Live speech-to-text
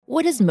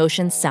What does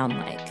motion sound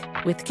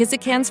like? With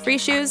Kizik Hands Free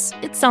Shoes,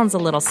 it sounds a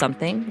little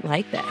something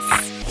like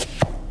this.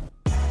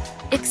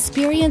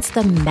 Experience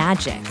the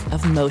magic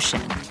of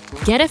motion.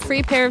 Get a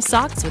free pair of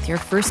socks with your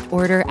first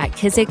order at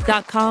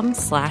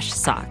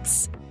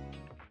kizik.com/socks.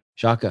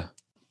 Shakha.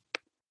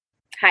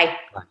 Hi.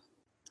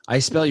 I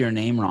spell your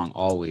name wrong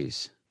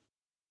always.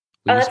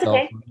 Oh, that's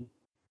okay.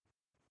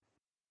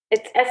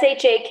 It's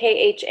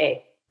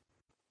Shakha.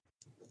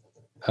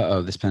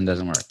 Uh-oh, this pen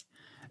doesn't work.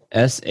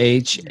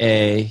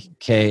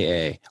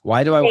 Shakha.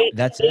 Why do I?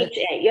 That's it?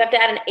 You have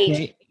to add an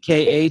H.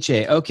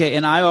 Kha. Okay,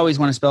 and I always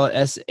want to spell it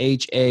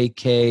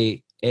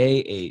Shakah.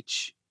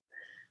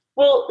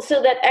 Well,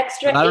 so that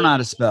extra I don't know how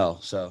to spell,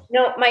 so.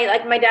 No, my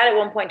dad at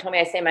one point told me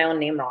I say my own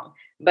name wrong.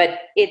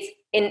 But it's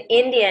in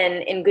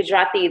Indian, in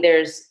Gujarati,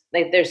 there's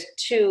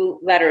two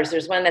letters.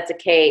 There's one that's a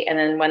K and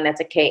then one that's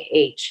a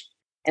KH.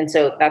 And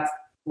so that's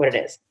what it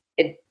is.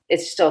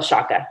 It's still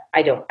Shakha.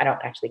 I don't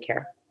actually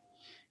care.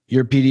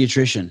 You're a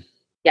pediatrician.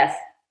 Yes.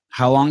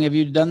 How long have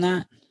you done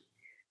that?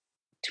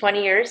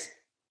 20 years.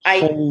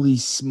 Holy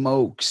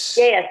smokes.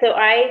 Yeah. So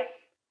I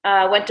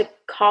went to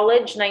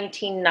college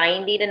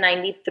 1990 to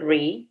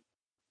 93.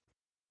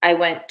 I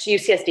went to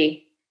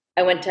UCSD.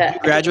 Did you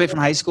graduate from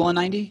high school in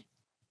 90?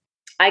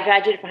 I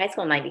graduated from high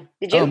school in 90.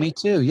 Did you? Oh, me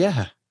too.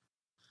 Yeah.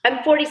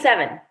 I'm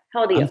 47.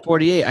 How old are you? I'm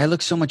 48. I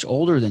look so much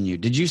older than you.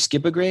 Did you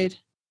skip a grade?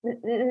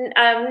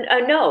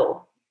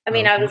 No. I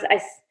mean,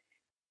 okay.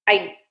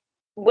 I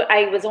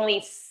was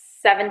only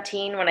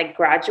 17 when I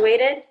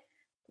graduated,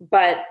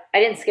 but I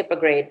didn't skip a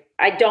grade.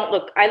 I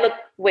look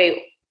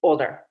way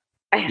older.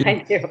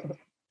 I do.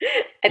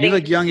 You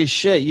look young as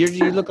shit. You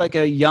look like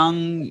a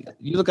young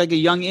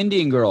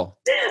Indian girl.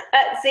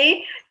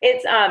 See,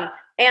 it's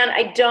and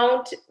I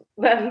don't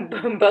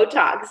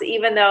Botox,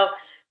 even though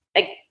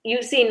like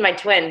you've seen my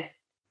twin,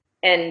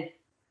 and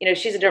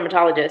she's a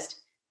dermatologist,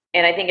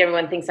 and I think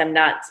everyone thinks I'm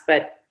nuts,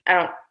 but I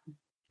don't.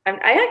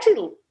 I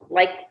actually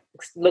like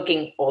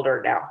looking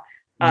older now.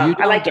 You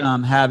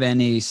don't have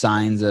any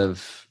signs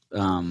of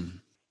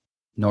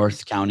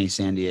North County,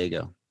 San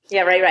Diego.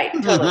 Yeah, right.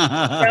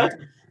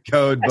 Totally.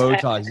 Code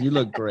Botox. You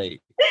look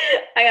great.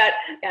 I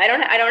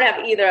don't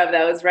have either of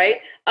those,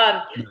 right?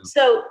 No.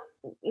 So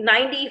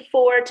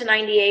 94 to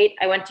 98,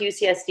 I went to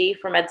UCSD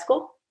for med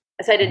school.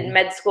 So I did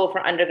med school for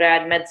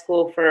undergrad,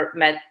 UCSD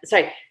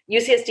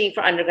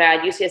for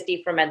undergrad,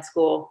 UCSD for med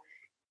school.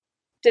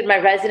 Did my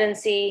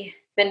residency,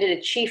 then did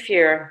a chief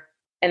year,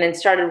 and then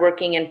started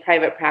working in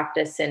private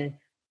practice in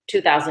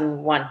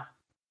 2001.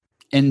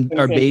 And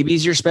are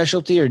babies your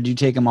specialty, or do you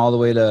take them all the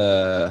way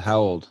to how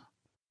old?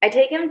 I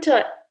take them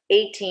to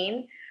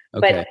 18, okay.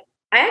 But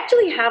I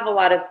actually have a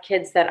lot of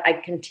kids that I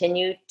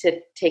continue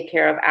to take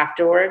care of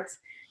afterwards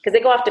because they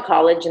go off to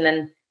college, and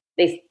then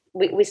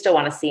we still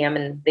want to see them,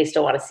 and they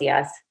still want to see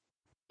us.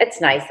 It's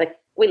nice. Like,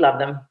 we love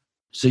them.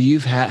 So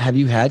have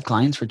you had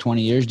clients for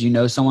 20 years? Do you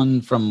know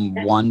someone from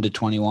 1 to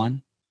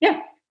 21?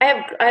 Yeah. I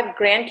have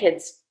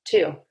grandkids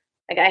too.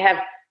 Like I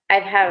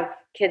have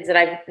kids that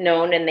I've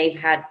known and they've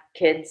had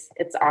kids.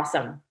 It's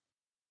awesome.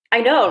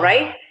 I know,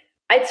 right?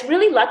 It's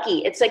really lucky.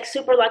 It's like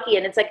super lucky.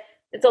 And it's like,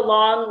 it's a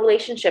long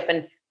relationship,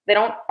 and they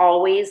don't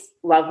always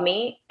love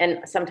me.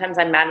 And sometimes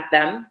I'm mad at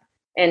them,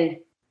 and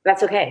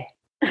that's okay.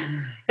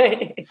 One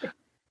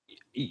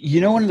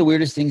of the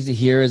weirdest things to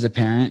hear as a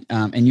parent,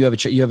 and you have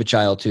a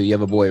child too. You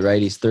have a boy,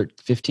 right? He's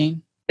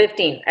 15?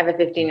 15. I have a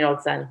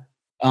 15-year-old son.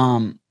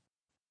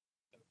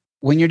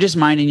 When you're just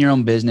minding your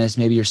own business,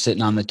 maybe you're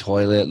sitting on the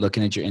toilet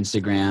looking at your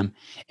Instagram,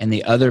 and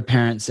the other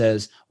parent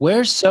says,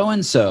 "Where's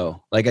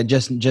so-and-so?" Like I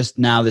just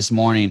now this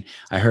morning,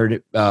 I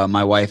heard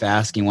my wife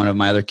asking one of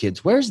my other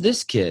kids, "Where's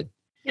this kid?"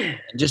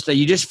 Just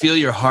you just feel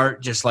your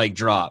heart just like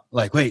drop.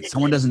 Like, wait,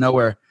 someone doesn't know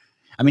where.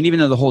 I mean,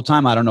 even though the whole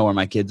time I don't know where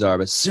my kids are,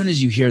 but as soon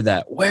as you hear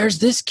that, "Where's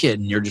this kid?"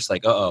 and you're just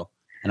like, "Uh-oh,"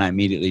 and I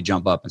immediately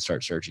jump up and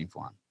start searching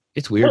for him.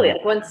 It's weird. Really,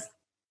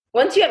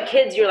 once you have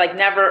kids, you're like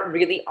never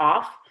really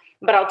off.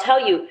 But I'll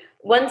tell you,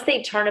 once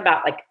they turn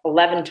about like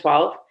 11,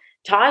 12,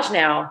 Taj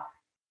now,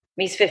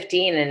 he's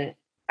 15, and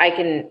I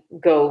can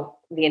go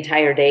the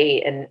entire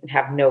day and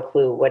have no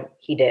clue what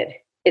he did.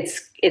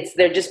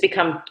 They're just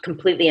become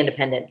completely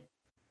independent.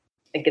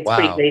 Like it's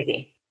pretty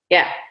crazy.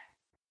 Yeah.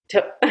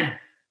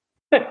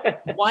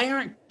 Why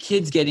aren't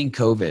kids getting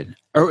COVID?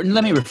 Or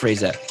let me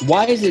rephrase that.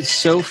 Why is it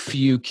so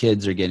few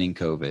kids are getting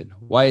COVID?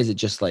 Why is it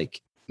just like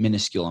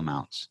minuscule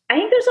amounts? I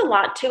think there's a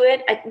lot to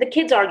it. The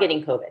kids are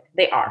getting COVID.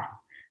 They are.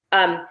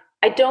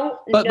 I don't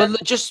know.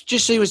 But just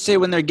so you would say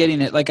when they're getting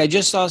it, like I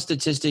just saw a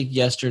statistic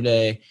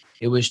yesterday.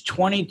 It was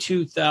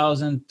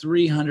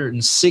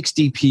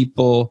 22,360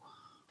 people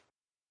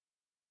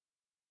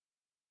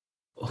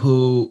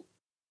who,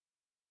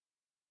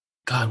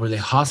 God, were they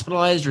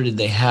hospitalized or did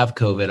they have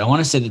COVID? I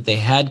want to say that they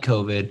had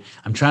COVID.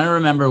 I'm trying to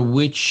remember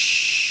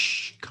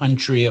which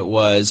country it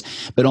was,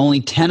 but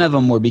only 10 of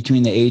them were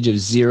between the age of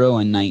 0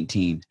 and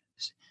 19.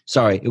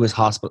 Sorry, it was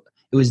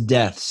It was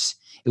deaths.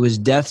 It was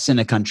deaths in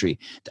a country.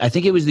 I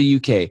think it was the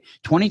UK.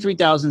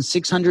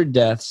 23,600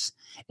 deaths,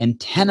 and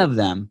 10 of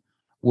them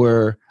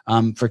were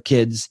for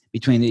kids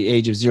between the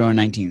age of 0 and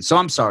 19. So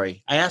I'm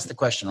sorry, I asked the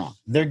question wrong.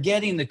 They're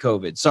getting the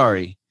COVID.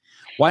 Sorry.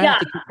 Why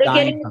aren't they they're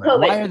dying getting from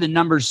COVID. it? Why are the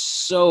numbers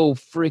so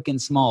freaking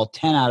small?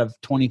 10 out of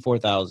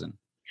 24,000.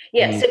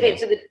 Yes. Okay.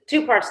 So the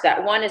two parts to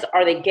that. One is,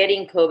 are they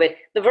getting COVID?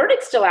 The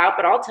verdict's still out,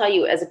 but I'll tell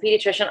you, as a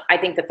pediatrician, I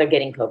think that they're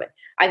getting COVID.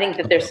 I think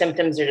that their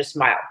symptoms are just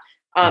mild.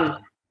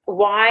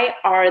 Why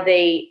are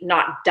they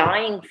not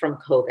dying from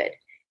COVID?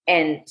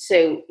 And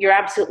so you're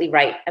absolutely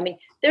right. I mean,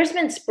 there's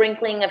been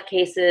sprinkling of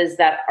cases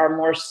that are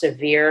more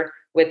severe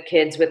with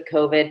kids with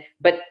COVID,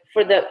 but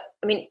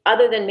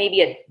other than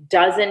maybe a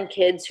dozen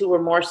kids who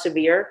were more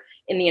severe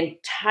in the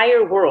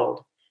entire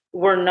world,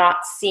 we're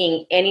not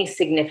seeing any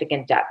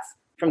significant deaths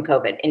from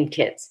COVID in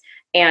kids.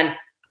 And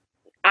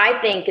I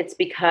think it's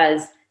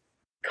because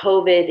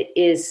COVID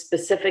is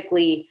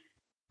specifically,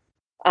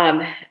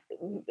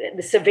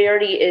 the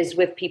severity is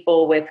with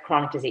people with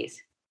chronic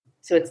disease.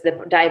 So it's the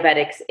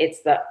diabetics,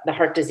 it's the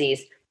heart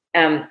disease.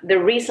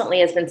 There recently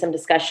has been some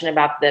discussion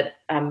about the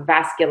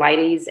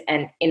vasculitis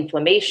and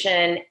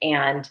inflammation,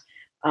 and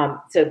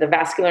so the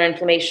vascular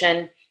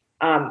inflammation.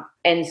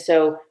 And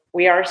so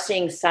we are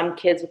seeing some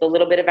kids with a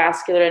little bit of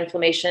vascular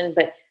inflammation,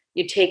 but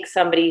you take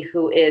somebody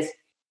who is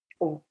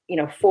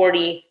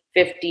 40,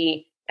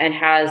 50 and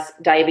has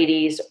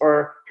diabetes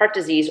or heart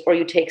disease, or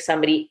you take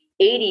somebody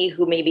 80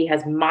 who maybe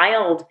has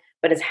mild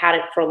but has had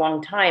it for a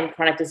long time,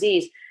 chronic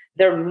disease,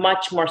 they're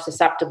much more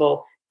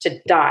susceptible to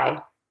die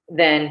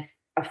than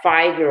a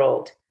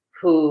 5-year-old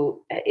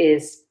who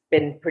is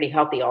been pretty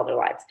healthy all their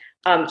lives.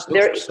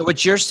 So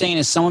what you're saying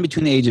is someone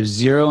between the age of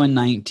 0 and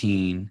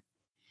 19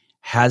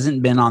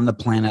 hasn't been on the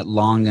planet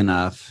long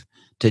enough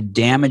to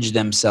damage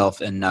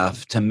themselves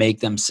enough to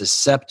make them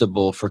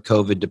susceptible for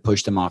COVID to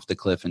push them off the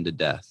cliff into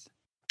death.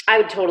 I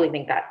would totally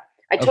think that.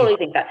 I totally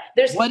think that.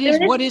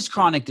 What is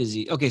chronic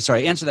disease? Okay,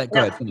 sorry, answer that. Go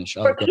ahead, finish.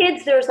 For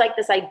kids, there's like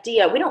this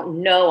idea, we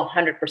don't know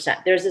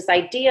 100%. There's this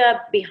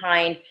idea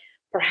behind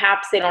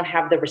perhaps they don't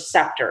have the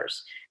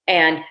receptors.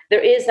 And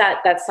there is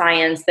that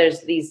science,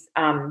 there's these,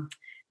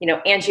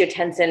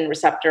 angiotensin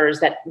receptors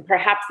that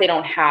perhaps they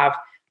don't have,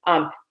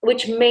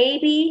 which may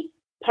be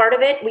part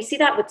of it. We see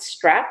that with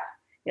strep,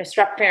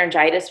 strep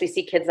pharyngitis. We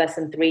see kids less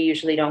than 3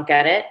 usually don't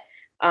get it.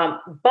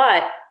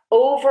 But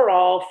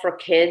overall for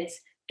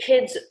kids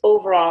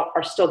overall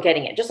are still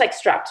getting it, just like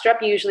strep.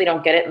 Strep, you usually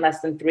don't get it in less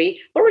than 3,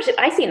 but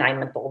I see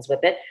 9-month-olds with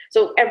it.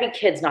 So every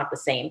kid's not the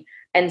same.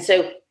 And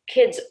so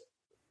kids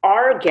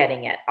are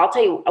getting it. I'll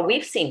tell you,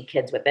 we've seen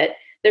kids with it.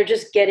 They're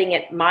just getting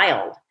it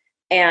mild.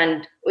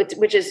 And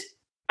which is,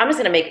 I'm just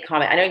going to make a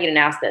comment. I know you didn't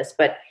ask this,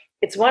 but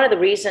it's one of the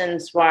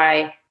reasons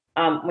why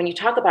when you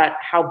talk about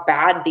how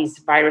bad these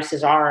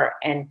viruses are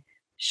and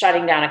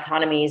shutting down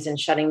economies and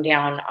shutting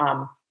down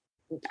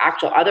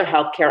actual other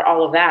healthcare,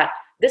 all of that,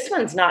 this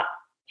one's not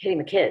hitting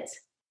the kids.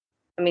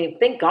 I mean,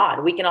 thank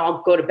God we can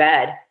all go to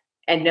bed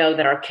and know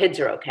that our kids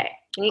are okay.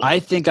 I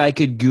think I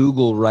could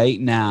Google right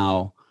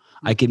now.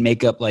 I could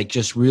make up like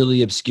just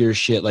really obscure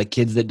shit, like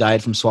kids that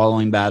died from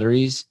swallowing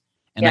batteries,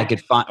 and I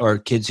could find, or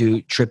kids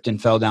who tripped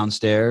and fell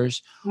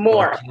downstairs,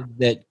 more kids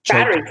that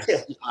batteries too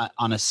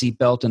on a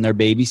seatbelt in their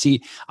baby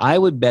seat. I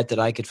would bet that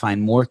I could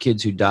find more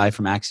kids who die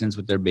from accidents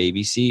with their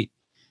baby seat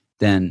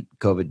than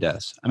COVID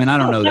deaths. I mean, I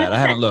don't know that. I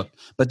haven't looked,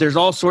 but there's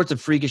all sorts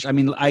of freakish. I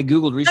mean, I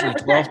Googled recently,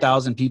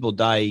 12,000 people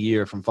die a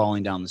year from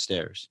falling down the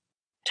stairs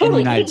in the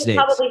United States.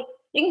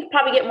 You can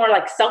probably get more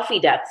like selfie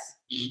deaths,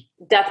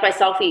 death by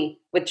selfie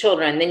with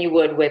children than you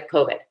would with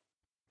COVID.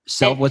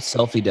 What's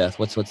selfie death?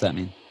 What's that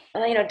mean?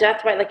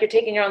 Death by, like, you're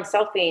taking your own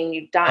selfie and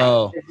you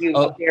die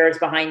because bears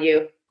behind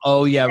you.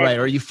 Oh yeah, right.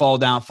 Or you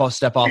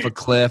step off a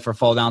cliff, or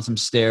fall down some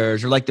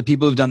stairs, or like the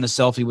people who've done the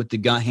selfie with the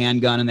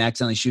handgun and they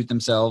accidentally shoot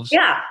themselves.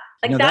 Yeah.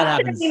 Like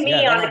that's going to be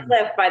me on a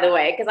cliff, by the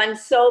way, because I'm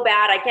so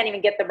bad. I can't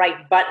even get the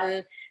right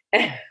button.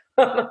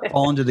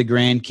 Fall into the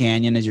Grand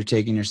Canyon as you're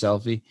taking your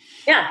selfie.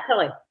 Yeah,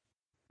 totally.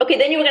 Okay,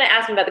 then you were going to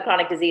ask me about the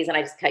chronic disease, and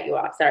I just cut you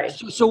off. Sorry.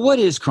 So what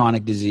is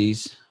chronic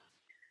disease?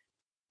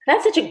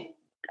 That's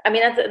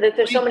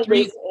there's so many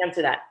ways to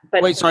answer that.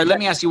 But wait, sorry. Let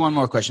me ask you one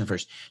more question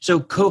first. So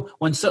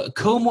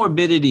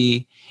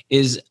comorbidity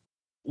is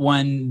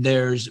when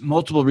there's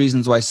multiple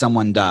reasons why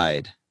someone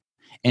died.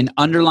 And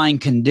underlying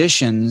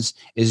conditions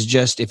is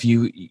just if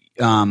you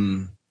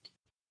have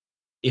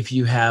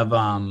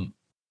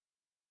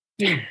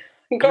you're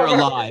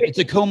alive. It's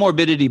a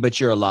comorbidity, but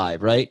you're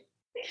alive, right?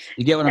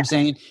 You get what I'm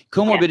saying?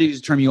 Comorbidity is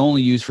a term you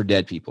only use for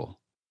dead people.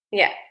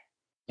 Yeah.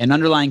 And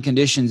underlying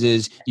conditions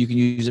is you can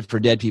use it for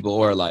dead people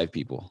or alive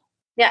people.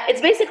 Yeah,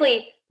 it's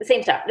basically the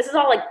same stuff. This is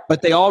all like.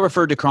 But they all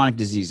refer to chronic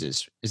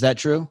diseases. Is that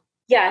true?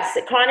 Yes,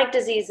 chronic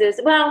diseases.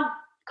 Well,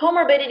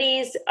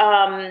 comorbidities.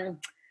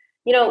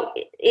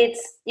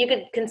 It's, you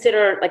could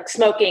consider like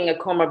smoking a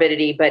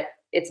comorbidity, but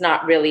it's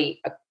not really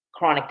a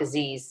chronic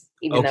disease.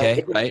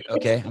 Okay.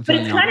 I'm but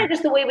it's kind of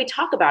just the way we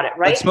talk about it,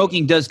 right? But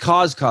smoking does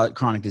cause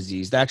chronic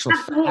disease. The actual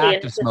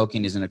act of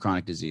smoking isn't a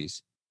chronic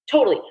disease.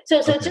 Totally. So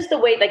it's just the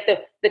way, like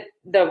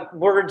the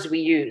words we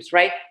use,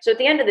 right? So at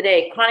the end of the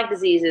day, chronic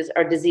diseases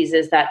are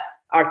diseases that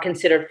are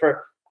considered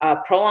for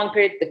prolonged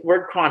period, the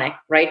word chronic,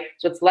 right?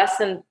 So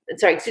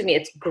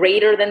it's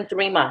greater than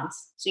 3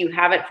 months. So you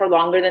have it for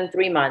longer than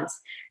 3 months.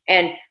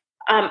 And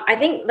I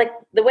think like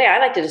the way I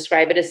like to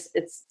describe it is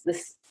it's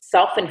this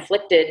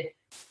self-inflicted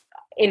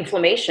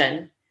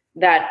inflammation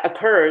that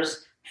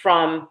occurs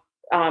from,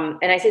 and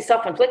I say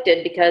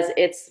self-inflicted because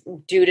it's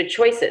due to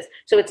choices.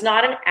 So it's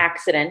not an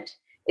accident.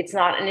 It's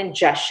not an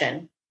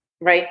ingestion,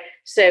 right?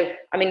 So,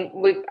 I mean,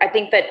 I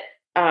think that.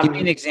 Give me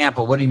an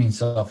example. What do you mean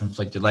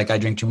self-inflicted? Like I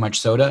drink too much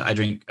soda? I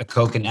drink a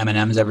Coke and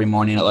M&Ms every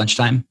morning at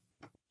lunchtime?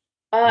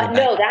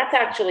 No, that's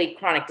actually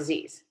chronic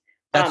disease.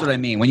 That's what I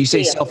mean. When you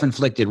say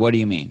self-inflicted, what do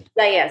you mean?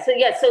 So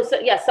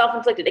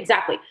self-inflicted,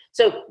 exactly.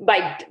 So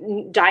by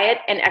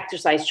diet and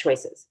exercise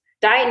choices.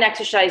 Diet and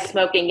exercise,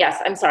 smoking,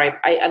 yes. I'm sorry,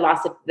 I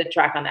lost the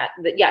track on that.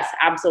 Yes,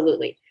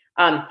 absolutely.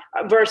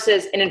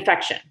 Versus an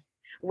infection,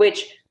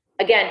 which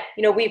again,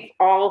 we've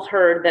all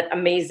heard that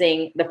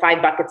amazing, the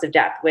 5 buckets of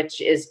death,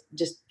 which is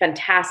just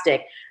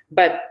fantastic.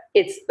 But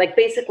it's like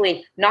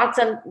basically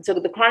so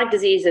the chronic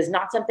disease is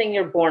not something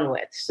you're born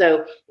with.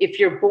 So if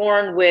you're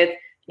born with,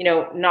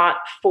 not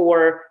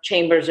 4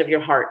 chambers of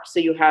your heart,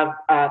 so you have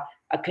a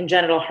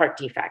congenital heart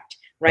defect,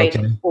 right?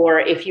 Okay. Or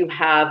if you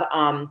have,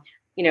 an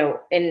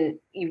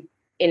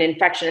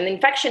infection, and the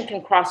infection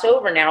can cross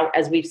over now,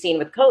 as we've seen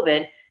with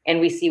COVID, and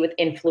we see with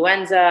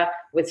influenza,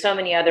 with so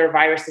many other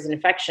viruses and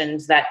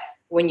infections, that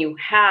when you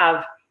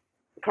have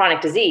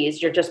chronic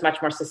disease, you're just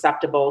much more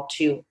susceptible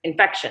to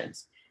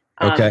infections.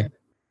 Okay.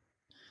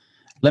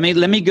 Let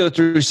me go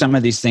through some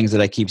of these things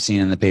that I keep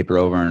seeing in the paper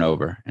over and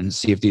over and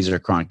see if these are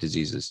chronic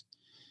diseases.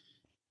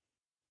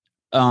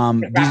 These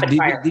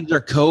are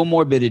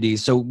comorbidities.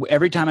 So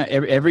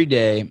every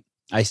day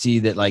I see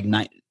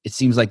that it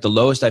seems like the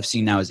lowest I've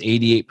seen now is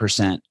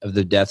 88% of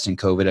the deaths in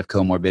COVID have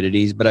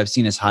comorbidities, but I've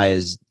seen as high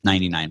as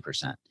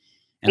 99%.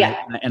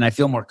 And I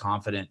feel more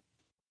confident.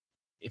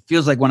 It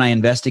feels like when I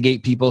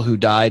investigate people who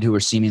died who were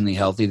seemingly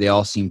healthy, they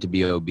all seem to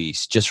be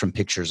obese, just from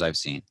pictures I've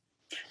seen.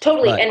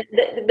 Totally. But, and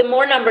the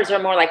more numbers are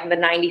more like the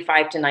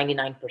 95 to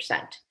 99%.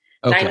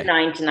 Okay.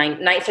 95 to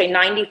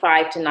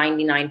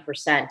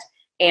 99%.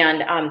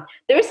 And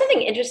there was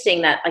something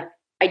interesting that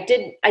I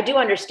do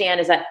understand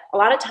is that a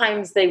lot of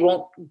times they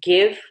won't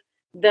give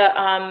the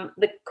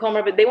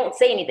comorbid, they won't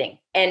say anything.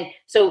 And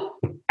so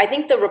I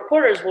think the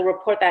reporters will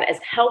report that as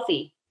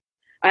healthy,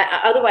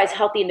 otherwise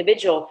healthy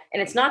individual.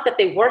 And it's not that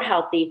they were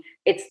healthy,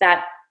 it's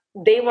that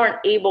they weren't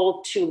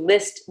able to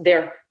list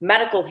their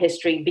medical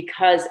history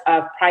because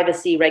of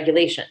privacy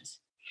regulations.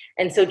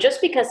 And so just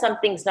because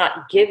something's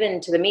not given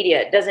to the media,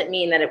 it doesn't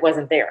mean that it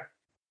wasn't there.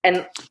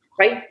 And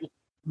right.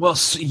 Well,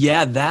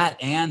 yeah,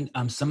 that and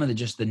some of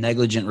the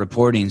negligent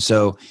reporting.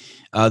 So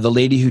the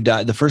lady who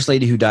died, the first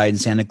lady who died in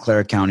Santa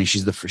Clara County,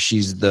 she's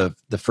the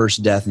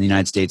first death in the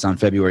United States on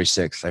February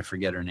 6th. I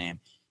forget her name.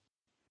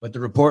 But the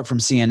report from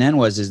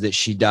CNN is that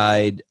she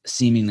died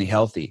seemingly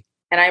healthy.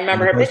 And I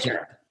remember her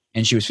picture.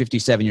 And she was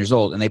 57 years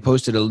old. And they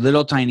posted a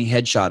little tiny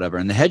headshot of her.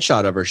 And the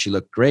headshot of her, she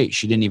looked great.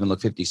 She didn't even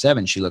look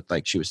 57. She looked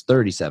like she was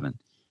 37.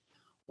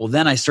 Well,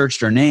 then I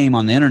searched her name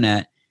on the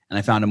internet and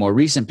I found a more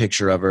recent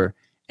picture of her.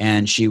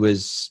 And she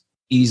was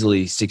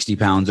easily 60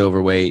 pounds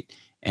overweight.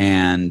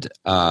 And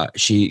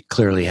she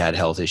clearly had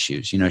health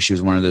issues. She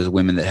was one of those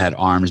women that had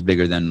arms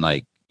bigger than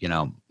my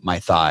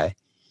thigh.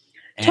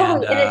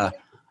 Totally. And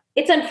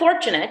it's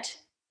unfortunate.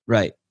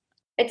 Right.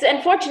 It's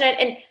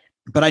unfortunate.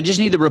 But I just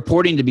need the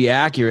reporting to be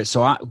accurate.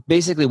 So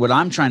basically what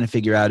I'm trying to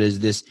figure out is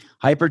this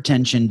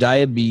hypertension,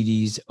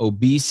 diabetes,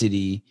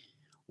 obesity.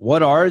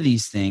 What are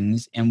these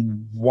things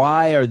and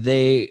why are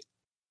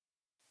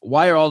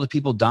all the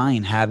people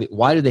dying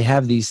why do they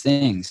have these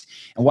things?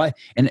 And why?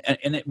 And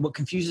what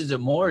confuses it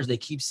more is they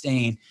keep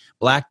saying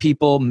Black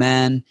people,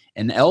 men,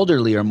 and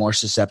elderly are more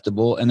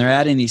susceptible. And they're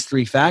adding these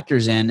 3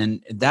 factors in.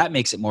 And that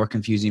makes it more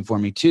confusing for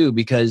me too,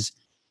 because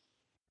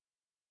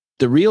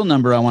the real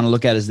number I want to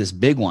look at is this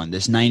big one,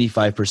 this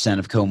 95%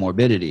 of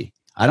comorbidity.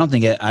 I don't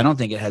think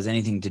it has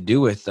anything to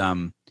do with, I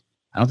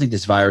don't think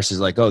this virus is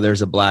like, oh,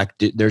 there's a black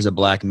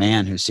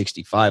man who's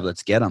 65.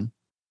 Let's get him.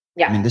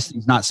 Yeah. I mean, this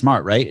is not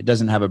smart, right? It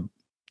doesn't have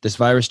this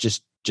virus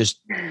just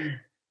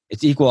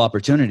it's equal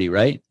opportunity,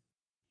 right?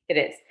 It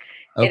is.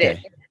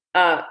 Okay.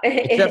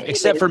 It is.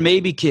 Except for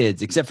maybe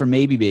kids, except for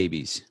maybe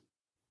babies.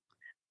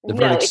 The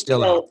verdict's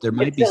still out. There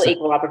might be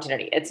equal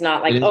opportunity. It's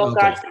not like,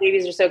 gosh, the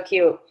babies are so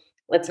cute.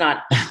 Let's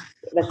not.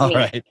 That's all me,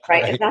 right.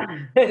 Right.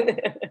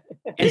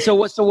 And so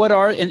what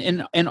are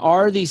and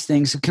are these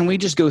things? Can we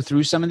just go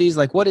through some of these?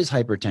 Like, what is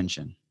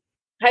hypertension?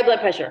 High blood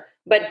pressure.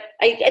 But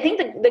I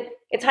think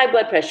it's high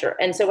blood pressure.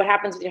 And so what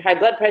happens with your high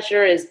blood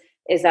pressure is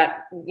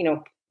that,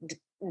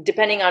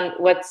 depending on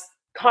what's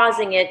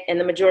causing it, and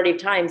the majority of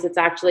times it's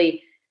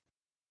actually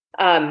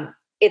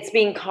it's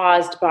being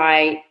caused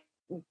by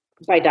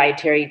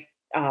dietary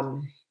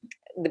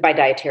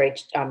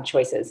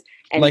choices.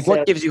 And like,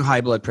 what gives you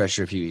high blood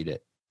pressure if you eat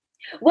it?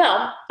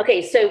 Well,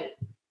 okay, so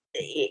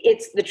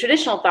it's the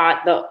traditional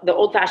thought, the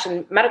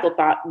old-fashioned medical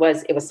thought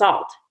was it was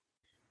salt.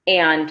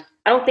 And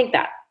I don't think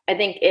that. I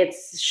think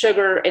it's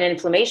sugar and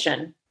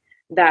inflammation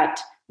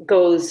that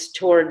goes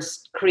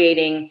towards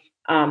creating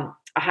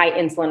a high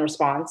insulin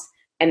response,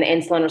 and the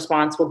insulin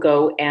response will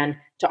go and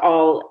to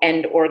all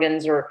end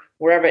organs or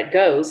wherever it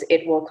goes,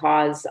 it will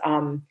cause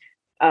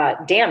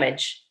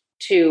damage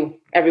to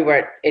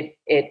everywhere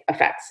it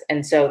affects.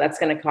 And so that's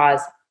going to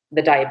cause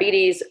the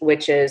diabetes,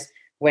 which is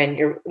when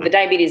your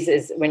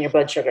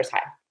blood sugar is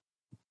high.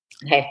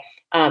 Okay.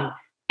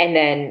 And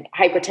then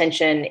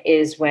hypertension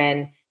is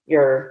when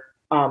your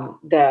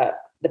the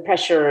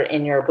pressure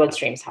in your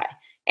bloodstream is high,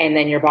 and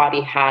then your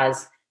body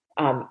has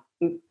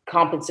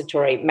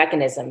compensatory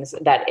mechanisms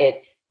that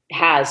it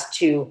has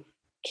to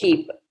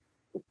keep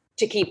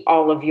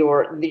all of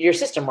your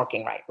system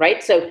working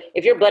right. So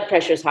if your blood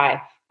pressure is high,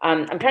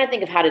 I'm trying to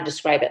think of how to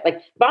describe it.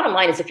 Like, bottom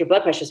line is, if your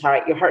blood pressure is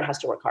high, your heart has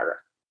to work harder.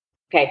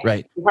 Okay.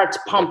 Right. Your heart's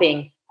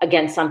pumping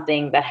against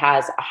something that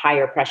has a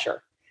higher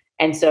pressure.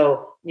 And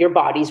so your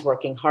body's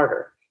working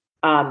harder.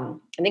 I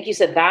think you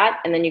said that,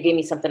 and then you gave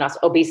me something else.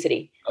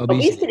 Obesity.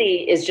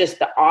 Obesity is just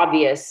the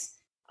obvious.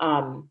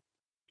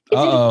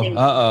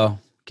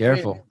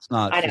 Careful. It's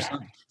not obvious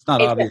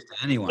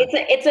to anyone.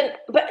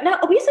 But no,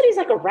 obesity is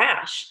like a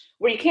rash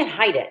where you can't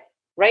hide it.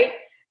 Right.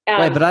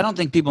 Right. But I don't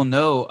think people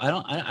know.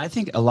 I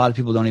think a lot of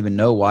people don't even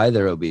know why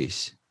they're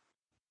obese.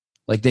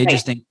 Like, they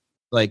just think,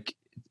 like,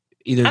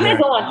 either they're in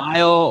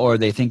denial, or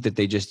they think that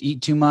they just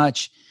eat too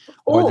much,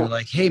 or they're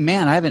like, hey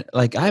man, I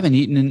haven't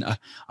eaten I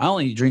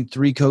only drink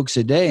 3 Cokes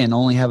a day and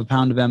only have a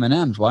pound of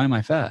M&Ms. Why am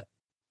I fat?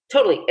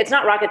 Totally. It's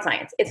not rocket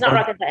science. Do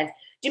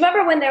you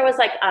remember when there was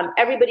like,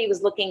 everybody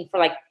was looking for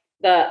like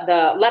the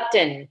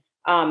leptin,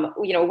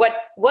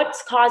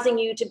 what's causing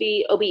you to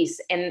be obese?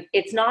 And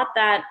it's not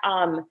that,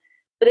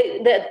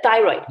 the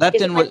thyroid.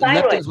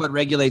 Leptin is what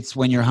regulates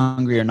when you're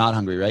hungry or not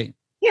hungry, right?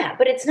 Yeah,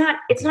 but it's not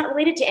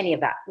related to any of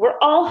that. We're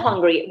all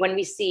hungry when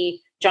we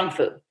see junk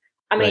food.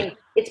 I mean,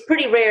 It's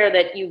pretty rare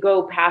that you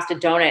go past a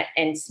donut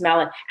and smell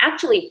it.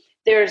 Actually,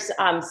 there's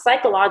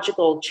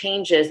psychological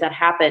changes that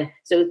happen.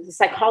 So the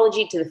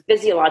psychology to the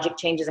physiologic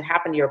changes that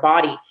happen to your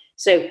body.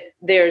 So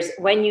there's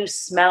when you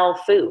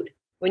smell food,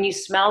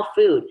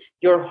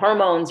 your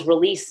hormones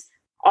release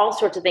all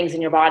sorts of things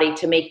in your body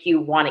to make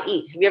you want to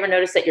eat. Have you ever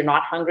noticed that you're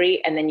not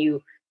hungry and then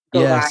you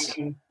go by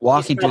and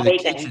walking through the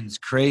kitchen's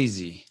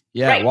crazy.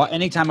 Yeah. Right.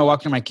 Anytime I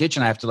walk through my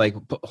kitchen, I have to like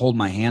hold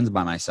my hands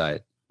by my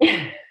side.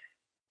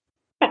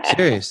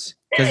 Serious.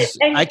 Because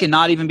I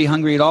cannot even be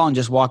hungry at all and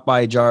just walk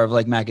by a jar of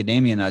like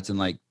macadamia nuts and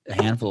like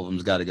a handful of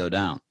them's got to go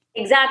down.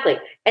 Exactly.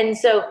 And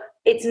so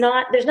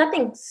there's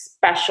nothing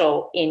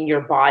special in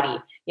your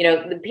body.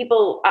 The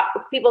people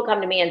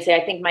come to me and say,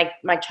 I think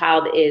my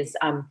child is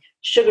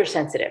sugar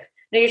sensitive.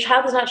 No, your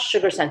child is not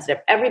sugar sensitive.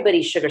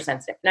 Everybody's sugar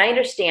sensitive. And I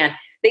understand.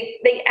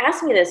 They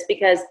ask me this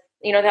because,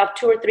 they have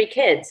 2 or 3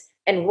 kids,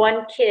 and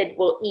one kid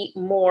will eat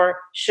more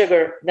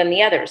sugar than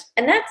the others.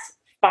 And that's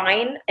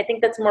fine. I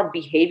think that's more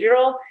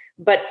behavioral,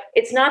 but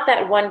it's not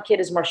that one kid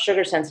is more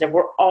sugar sensitive.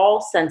 We're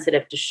all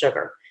sensitive to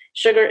sugar.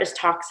 Sugar is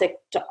toxic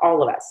to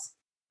all of us.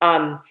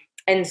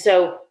 And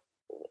so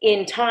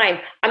in time,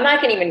 I'm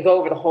not going to even go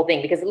over the whole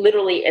thing, because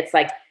literally it's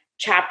like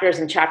chapters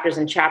and chapters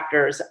and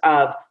chapters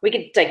of, we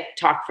could like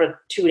talk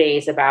for 2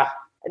 days about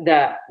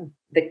the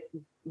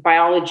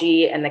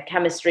biology and the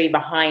chemistry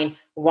behind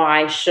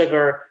why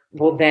sugar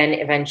will then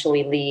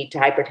eventually lead to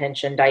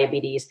hypertension,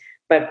 diabetes.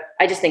 But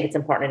I just think it's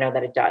important to know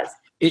that it does.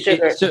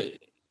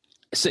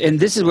 And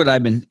this is what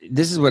I've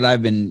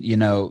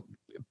been,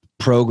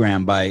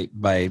 programmed by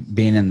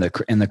being in the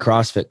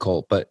CrossFit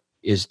cult, but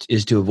is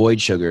to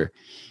avoid sugar.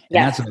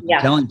 And that's what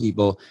I'm telling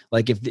people.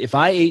 Like if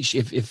I ate,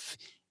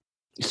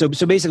 so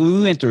basically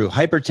we went through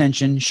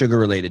hypertension, sugar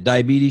related,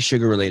 diabetes,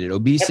 sugar related,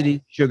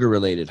 obesity, sugar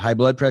related, high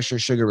blood pressure,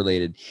 sugar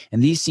related.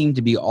 And these seem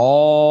to be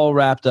all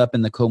wrapped up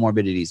in the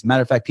comorbidities.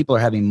 Matter of fact, people are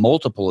having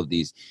multiple of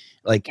these.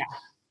 Like,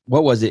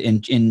 what was it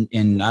in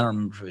I don't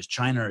remember if it was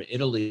China or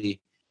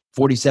Italy,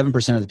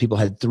 47% of the people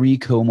had 3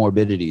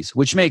 comorbidities,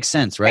 which makes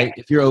sense, right?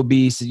 If you're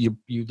obese,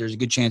 there's a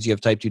good chance you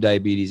have type 2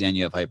 diabetes and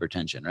you have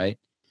hypertension, right?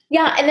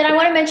 Yeah, and then I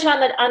want to mention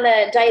on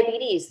the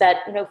diabetes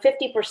that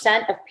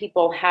 50% of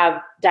people have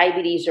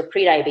diabetes or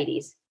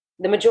prediabetes.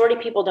 The majority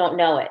of people don't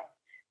know it.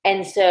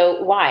 And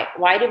so why?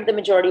 Why do the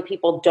majority of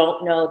people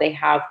don't know they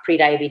have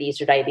prediabetes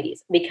or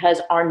diabetes?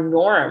 Because our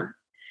norm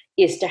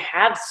is to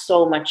have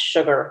so much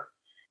sugar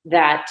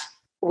that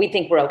we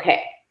think we're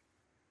okay.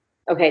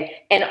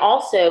 Okay. And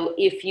also,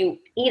 if you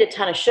eat a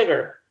ton of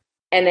sugar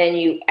and then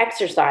you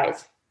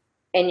exercise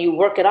and you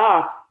work it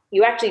off,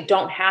 you actually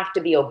don't have to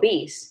be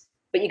obese,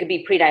 but you could be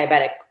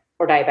pre-diabetic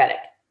or diabetic.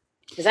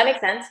 Does that make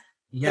sense?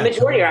 Yeah, the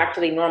majority are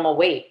actually normal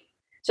weight.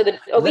 So the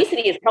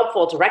obesity is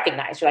helpful to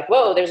recognize. You're like,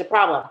 whoa, there's a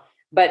problem.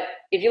 But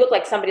if you look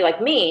like somebody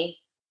like me,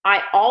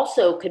 I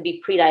also could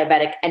be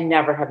pre-diabetic and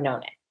never have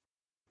known it.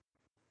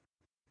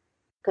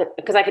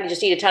 Because I could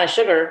just eat a ton of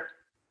sugar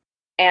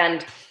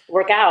and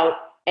work out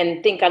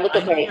and think I look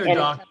okay.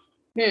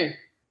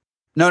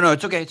 No,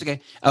 it's okay. It's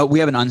okay. We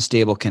have an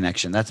unstable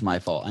connection. That's my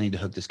fault. I need to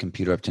hook this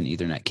computer up to an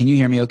Ethernet. Can you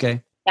hear me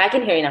okay? Yeah, I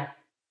can hear you now.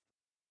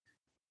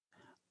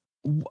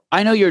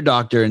 I know you're a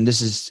doctor, and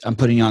I'm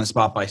putting you on the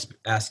spot by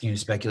asking you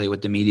to speculate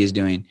what the media is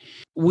doing.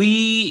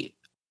 We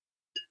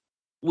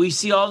we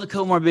see all the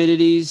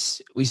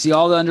comorbidities. We see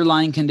all the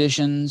underlying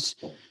conditions.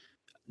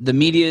 The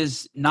media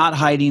is not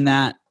hiding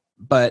that,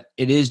 but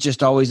it is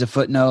just always a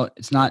footnote.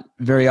 It's not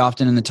very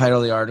often in the title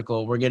of the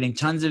article. We're getting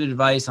tons of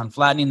advice on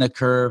flattening the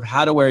curve,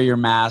 how to wear your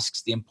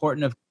masks, the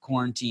importance of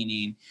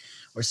quarantining.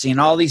 We're seeing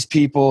all these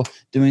people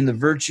doing the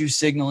virtue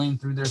signaling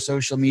through their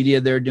social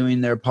media. They're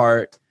doing their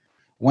part.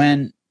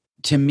 When,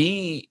 to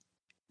me,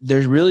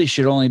 there really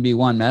should only be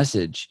one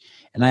message.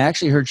 And I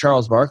actually heard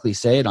Charles Barkley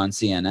say it on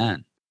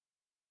CNN.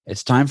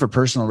 It's time for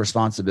personal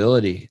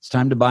responsibility. It's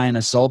time to buy an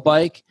assault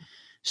bike,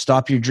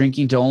 stop your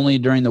drinking to only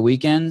during the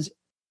weekends,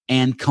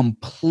 and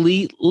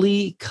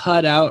completely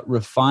cut out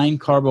refined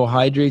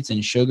carbohydrates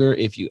and sugar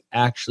if you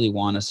actually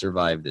want to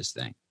survive this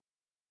thing.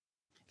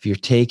 If you're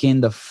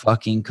taking the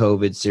fucking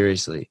COVID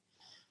seriously,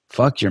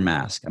 fuck your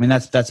mask. I mean,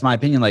 that's my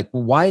opinion. Like,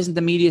 well, why isn't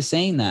the media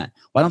saying that?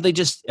 Why don't they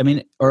just,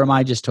 or am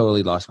I just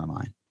totally lost my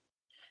mind?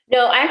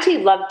 No, I actually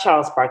love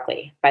Charles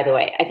Barkley, by the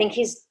way. I think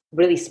he's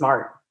really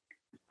smart.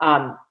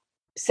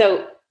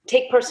 So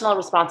take personal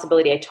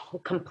responsibility. I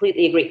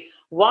completely agree.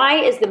 Why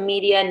is the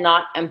media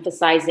not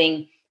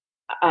emphasizing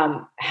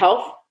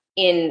health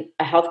in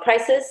a health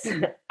crisis?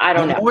 I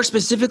don't know. More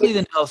specifically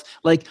than health,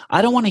 like,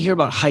 I don't want to hear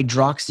about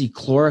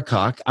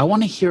hydroxychloroquine. I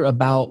want to hear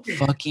about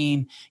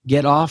fucking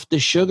get off the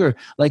sugar.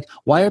 Like,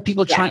 why are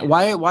people trying?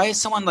 Why is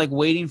someone like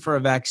waiting for a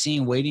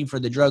vaccine, waiting for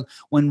the drug,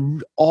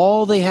 when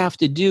all they have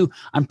to do?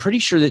 I'm pretty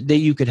sure that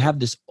you could have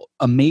this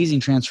amazing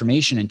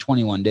transformation in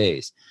 21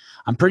 days.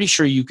 I'm pretty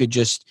sure you could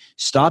just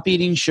stop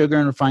eating sugar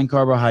and refined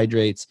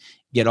carbohydrates,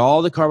 get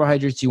all the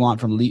carbohydrates you want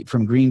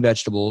from green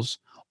vegetables.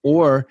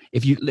 Or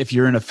if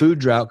you're in a food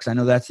drought, because I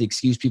know that's the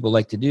excuse people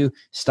like to do,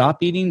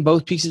 stop eating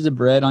both pieces of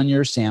bread on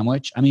your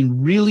sandwich. I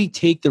mean, really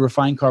take the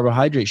refined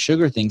carbohydrate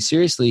sugar thing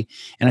seriously.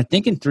 And I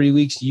think in 3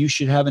 weeks, you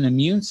should have an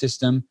immune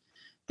system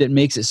that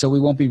makes it so we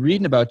won't be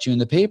reading about you in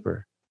the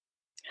paper.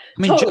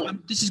 I mean, totally.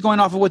 This is going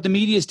off of what the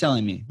media is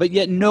telling me, but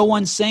yet no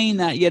one's saying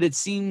that yet. It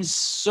seems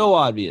so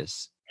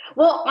obvious.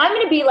 Well, I'm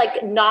going to be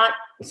like, not,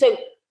 so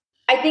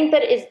I think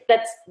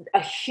that's a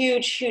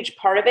huge, huge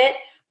part of it.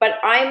 But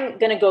I'm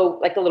going to go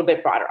like a little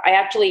bit broader.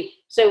 I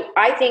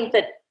think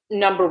that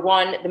number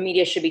one, the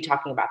media should be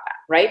talking about that,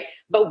 right?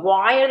 But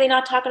why are they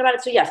not talking about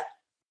it? So yes,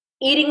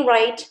 eating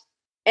right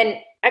and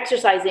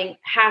exercising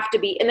have to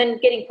be, and then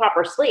getting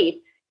proper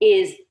sleep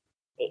is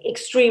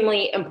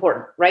extremely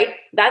important, right?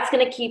 That's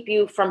going to keep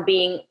you from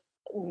being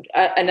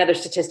another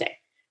statistic,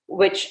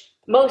 which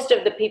most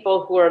of the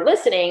people who are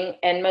listening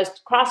and most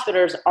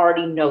CrossFitters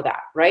already know that,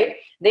 right?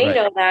 They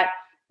know that.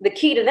 The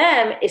key to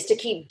them is to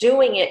keep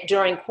doing it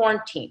during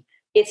quarantine.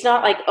 It's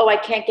not like, oh, I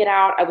can't get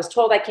out. I was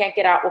told I can't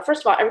get out. Well,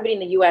 first of all, everybody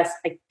in the US,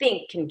 I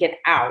think, can get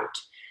out.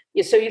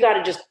 So you got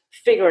to just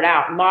figure it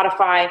out,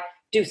 modify,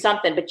 do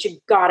something, but you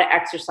got to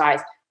exercise.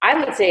 I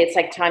would say it's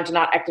like time to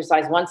not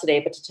exercise once a day,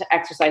 but to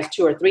exercise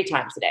 2 or 3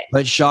 times a day.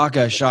 But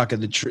Shakha,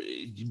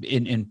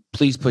 and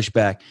please push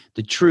back.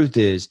 The truth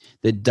is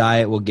that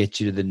diet will get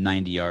you to the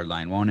 90-yard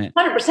line, won't it?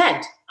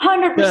 100%.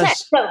 100%.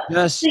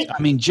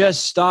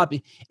 Just stop.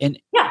 And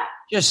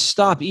just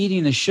stop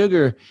eating the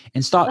sugar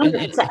and stop.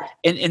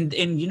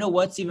 And you know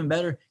what's even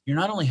better? You're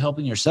not only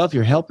helping yourself,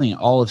 you're helping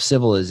all of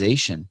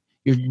civilization.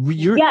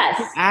 You're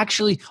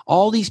actually,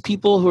 all these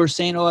people who are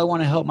saying, oh, I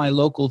want to help my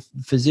local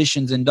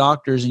physicians and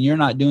doctors, and you're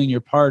not doing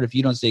your part if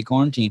you don't stay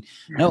quarantined.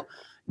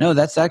 No,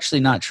 that's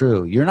actually not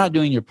true. You're not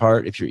doing your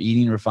part if you're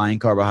eating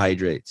refined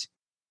carbohydrates.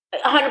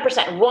 100%,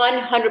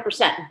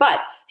 100%. But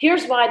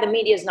here's why the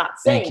media is not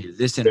saying. Thank you.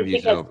 This interview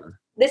is over.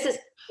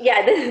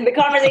 The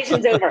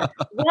conversation's over.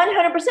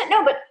 100%.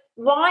 No, but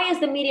why is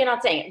the media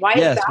not saying it? Why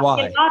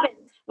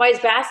is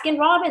Baskin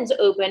Robbins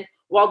open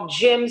while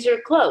gyms are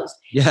closed?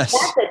 Yes.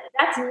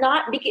 That's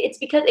not, it's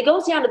because it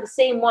goes down to the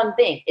same one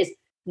thing, is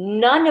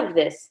none of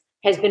this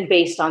has been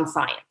based on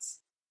science.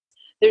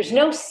 There's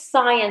no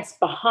science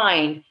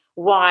behind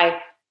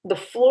why the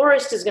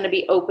florist is going to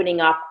be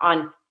opening up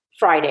on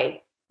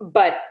Friday,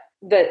 but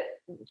the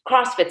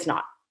CrossFit's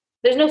not.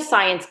 There's no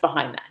science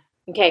behind that.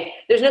 Okay.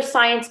 There's no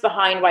science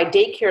behind why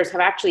daycares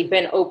have actually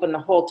been open the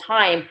whole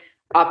time,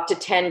 up to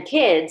 10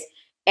 kids,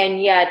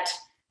 and yet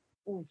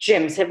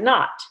gyms have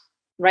not.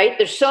 Right?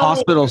 There's so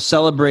hospitals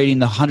celebrating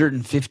the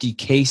 150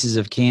 cases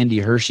of candy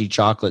Hershey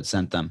chocolate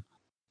sent them.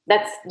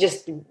 That's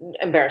just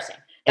embarrassing.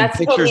 That's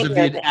and pictures of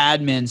the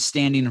admin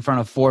standing in front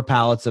of 4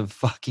 pallets of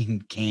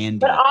fucking candy.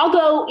 But I'll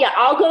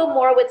go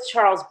more with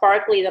Charles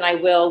Barkley than I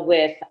will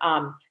with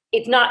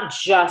it's not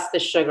just the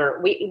sugar.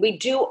 We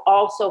do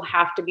also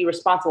have to be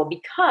responsible,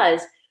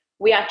 because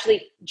we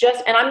actually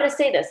and I'm going to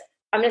say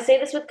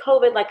this with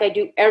COVID like I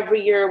do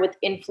every year with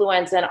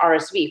influenza and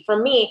RSV. For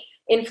me,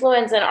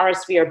 influenza and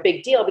RSV are a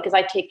big deal because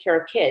I take care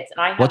of kids.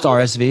 And What's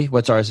RSV?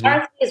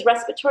 RSV is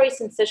respiratory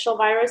syncytial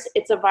virus.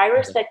 It's a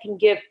virus that can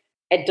give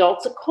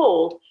adults a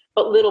cold,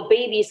 but little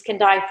babies can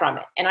die from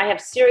it. And I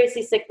have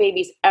seriously sick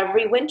babies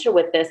every winter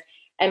with this,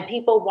 and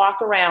people walk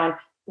around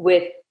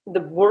with the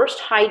worst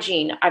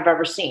hygiene I've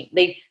ever seen.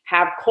 They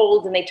have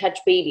colds and they touch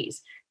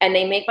babies, and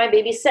they make my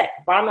baby sick.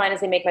 Bottom line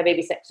is they make my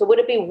baby sick. So would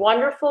it be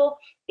wonderful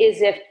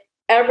is if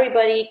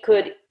everybody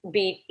could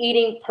be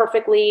eating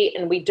perfectly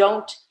and we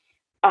don't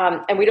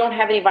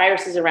have any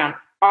viruses around.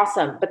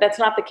 Awesome. But that's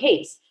not the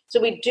case. So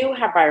we do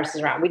have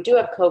viruses around. We do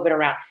have COVID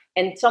around,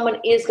 and someone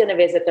is going to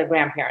visit their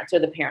grandparents or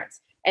the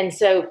parents. And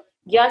so,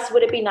 yes,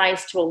 would it be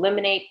nice to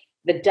eliminate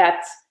the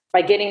deaths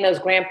by getting those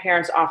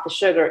grandparents off the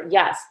sugar?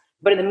 Yes.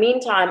 But in the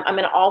meantime, I'm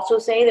going to also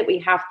say that we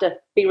have to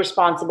be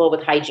responsible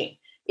with hygiene.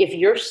 If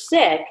you're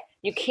sick,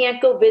 you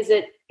can't go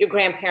visit your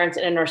grandparents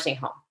in a nursing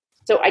home.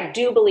 So I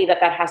do believe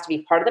that has to be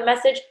part of the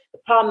message. The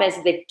problem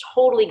is they've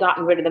totally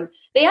gotten rid of them.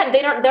 They're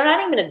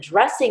not even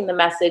addressing the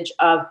message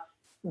of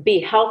be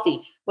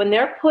healthy. When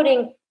they're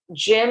putting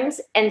gyms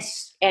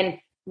and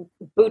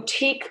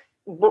boutique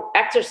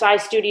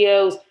exercise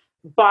studios,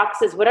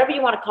 boxes, whatever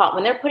you want to call it,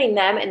 when they're putting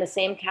them in the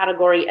same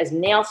category as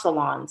nail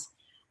salons,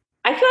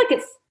 I feel like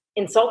it's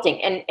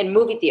insulting. And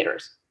movie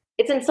theaters,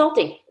 it's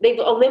insulting. They've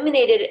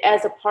eliminated it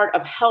as a part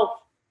of health,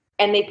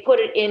 and they put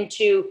it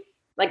into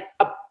like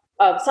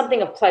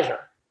something of pleasure.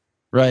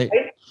 Right?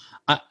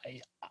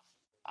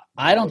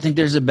 I don't think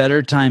there's a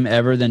better time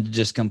ever than to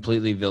just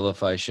completely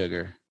vilify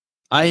sugar.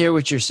 I hear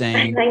what you're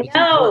saying. I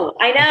know.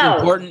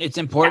 It's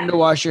important to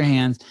wash your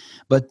hands,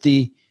 but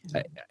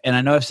and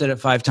I know I've said it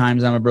 5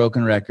 times, I'm a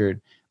broken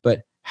record,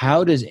 but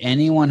how does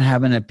anyone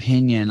have an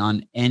opinion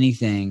on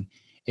anything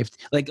if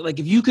if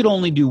you could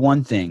only do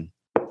one thing,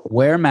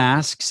 wear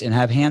masks and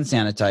have hand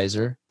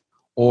sanitizer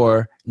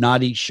or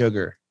not eat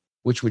sugar,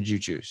 which would you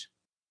choose?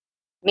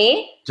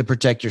 Me? To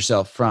protect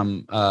yourself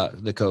from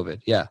the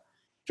COVID. Yeah.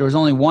 There was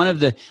only one of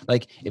the,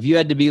 if you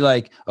had to be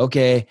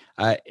okay,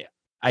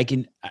 I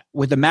can,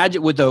 with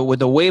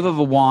a wave of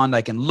a wand,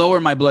 I can lower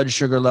my blood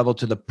sugar level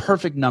to the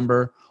perfect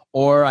number,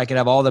 or I could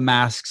have all the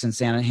masks and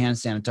hand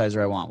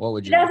sanitizer I want. What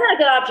would you do? That's not a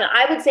good option.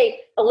 I would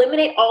say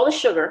eliminate all the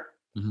sugar,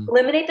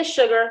 eliminate the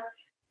sugar,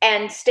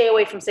 and stay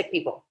away from sick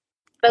people.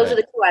 Those are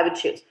the 2 I would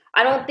choose.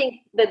 I don't think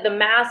that the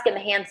mask and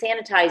the hand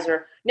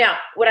sanitizer. Now,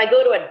 would I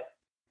go to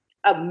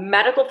a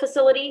medical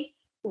facility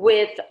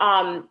with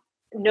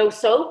no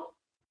soap?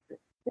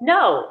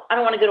 No, I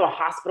don't want to go to a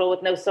hospital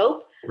with no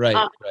soap. Right.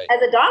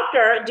 As a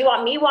doctor, do you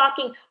want me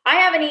walking? I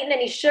haven't eaten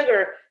any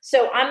sugar,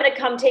 so I'm going to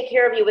come take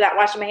care of you without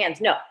washing my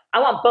hands. No, I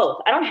want both.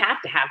 I don't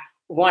have to have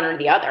one or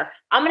the other.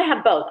 I'm going to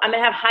have both. I'm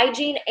going to have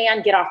hygiene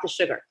and get off the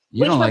sugar.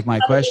 You don't like my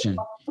question.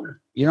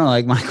 You don't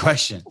like my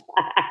question.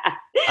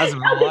 That's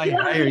what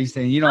I hear you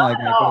saying. You don't like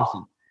my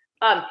question.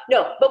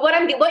 No, but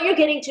what you're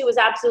getting to is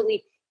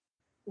absolutely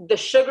the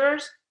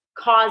sugars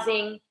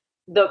causing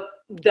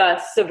the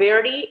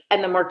severity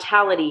and the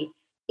mortality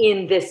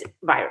in this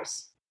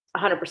virus.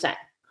 100%.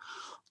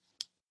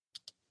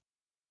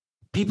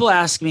 People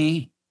ask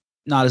me,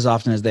 not as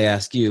often as they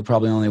ask you,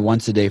 probably only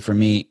once a day for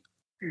me,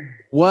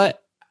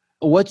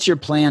 what's your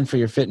plan for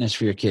your fitness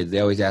for your kids?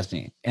 They always ask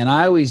me. And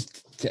I always,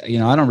 I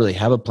don't really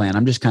have a plan.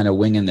 I'm just kind of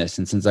winging this.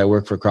 And since I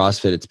work for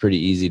CrossFit, it's pretty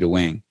easy to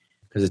wing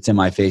because it's in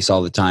my face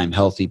all the time,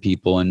 healthy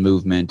people and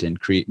movement and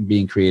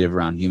being creative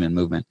around human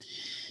movement.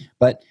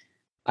 But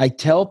I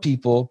tell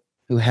people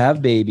who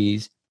have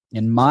babies,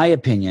 in my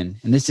opinion,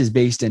 and this is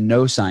based in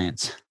no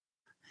science,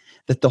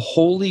 that the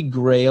holy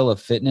grail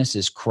of fitness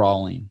is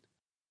crawling.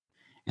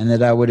 And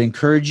that I would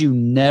encourage you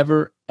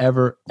never,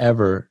 ever,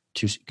 ever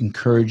to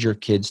encourage your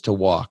kids to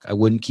walk. I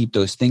wouldn't keep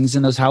those things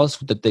in those house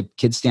that the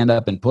kids stand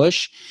up and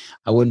push.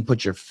 I wouldn't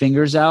put your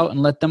fingers out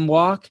and let them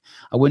walk.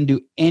 I wouldn't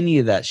do any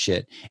of that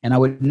shit. And I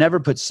would never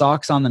put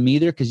socks on them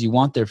either because you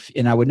want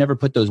and I would never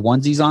put those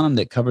onesies on them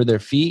that cover their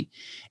feet.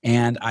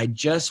 And I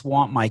just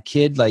want my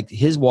kid,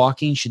 his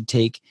walking should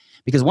take,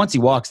 because once he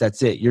walks,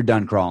 that's it. You're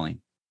done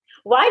crawling.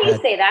 Why do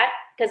you say that?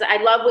 Because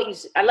I love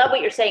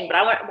what you're saying,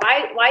 but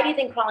why do you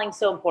think crawling is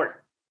so important?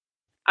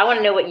 I want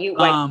to know why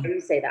you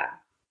say that.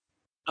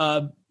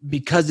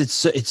 Because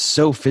it's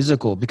so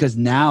physical. Because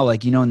now, when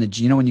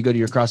you go to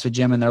your CrossFit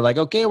gym and they're like,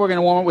 okay, we're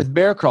gonna warm up with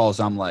bear crawls.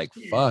 I'm like,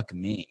 fuck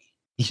me.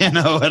 You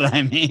know what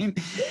I mean?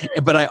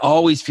 But I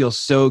always feel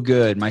so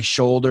good. My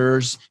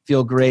shoulders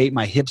feel great.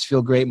 My hips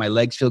feel great. My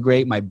legs feel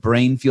great. My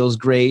brain feels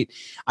great.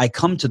 I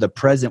come to the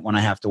present when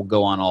I have to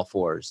go on all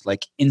fours,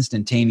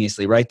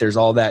 instantaneously, right? There's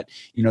all that,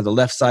 the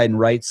left side and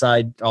right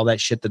side, all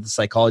that shit that the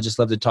psychologists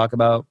love to talk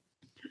about.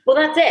 Well,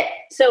 that's it.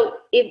 So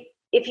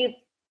if you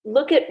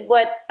look at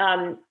what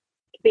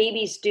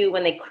babies do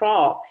when they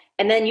crawl,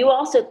 and then you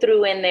also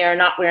threw in there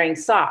not wearing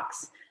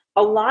socks,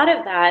 a lot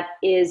of that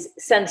is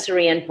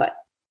sensory input.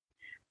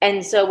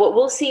 And so what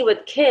we'll see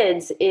with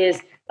kids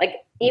is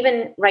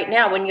even right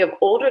now, when you have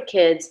older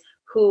kids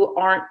who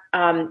aren't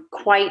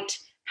quite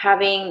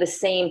having the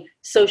same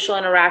social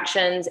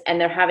interactions and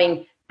they're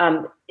having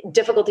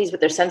difficulties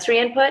with their sensory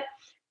input,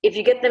 if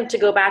you get them to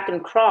go back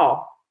and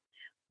crawl,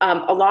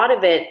 a lot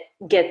of it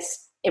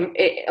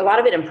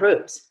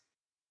improves.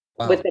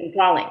 Wow. With them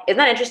crawling. Isn't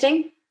that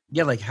interesting?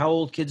 Yeah. How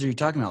old kids are you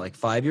talking about?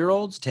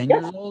 5-year-olds, 10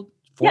 years old?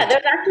 14? Yeah.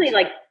 There's actually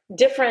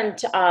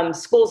different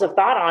schools of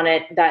thought on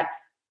it that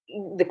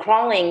the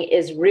crawling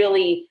is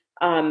really,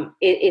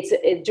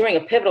 it's during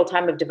a pivotal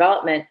time of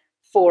development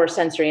for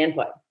sensory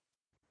input.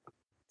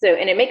 So,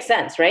 and it makes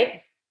sense,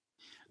 right?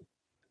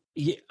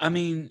 Yeah. I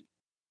mean,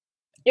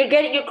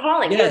 You're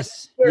crawling.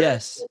 Yes.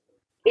 Yes.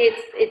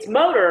 It's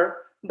motor,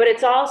 but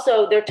it's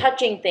also they're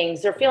touching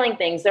things, they're feeling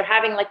things, they're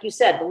having, like you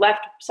said, the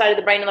left side of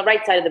the brain and the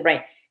right side of the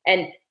brain,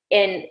 and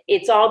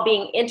it's all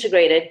being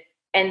integrated.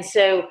 And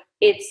so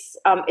it's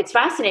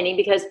fascinating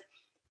because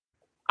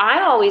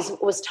I always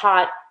was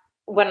taught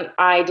when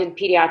I did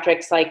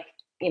pediatrics, like,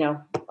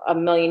 a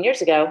million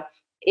years ago,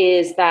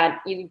 is that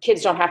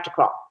kids don't have to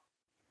crawl.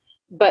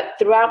 But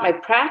throughout my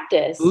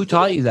practice, who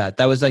taught you that?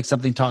 That was like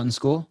something taught in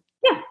school?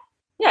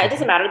 Yeah, it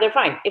doesn't matter. They're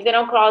fine. If they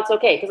don't crawl, it's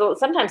okay. Because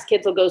sometimes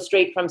kids will go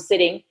straight from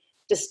sitting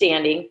to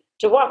standing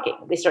to walking.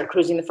 They start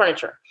cruising the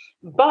furniture.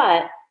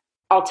 But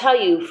I'll tell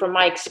you from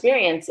my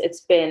experience,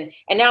 it's been,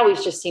 and now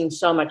we've just seen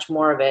so much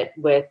more of it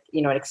with,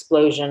 an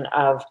explosion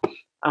of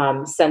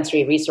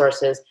sensory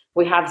resources.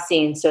 We have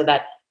seen so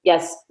that,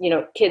 yes,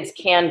 kids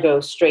can go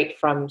straight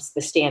from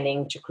the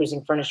standing to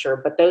cruising furniture,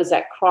 but those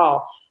that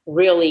crawl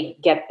really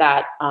get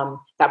that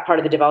part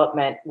of the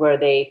development where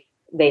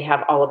they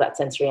have all of that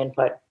sensory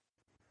input.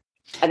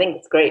 I think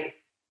it's great.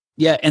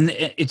 Yeah, and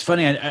it's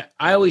funny.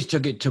 I always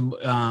took it to.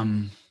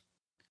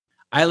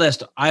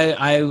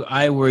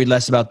 I worried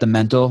less about the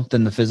mental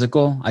than the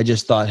physical. I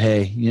just thought,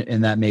 hey,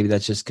 and that maybe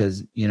that's just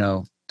because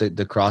the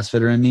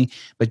CrossFitter in me.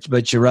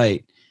 But you're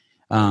right.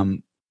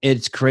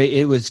 It's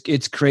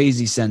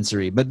crazy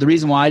sensory. But the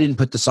reason why I didn't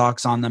put the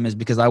socks on them is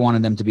because I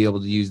wanted them to be able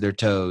to use their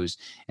toes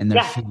and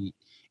their feet.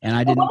 And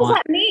I didn't. What does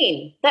that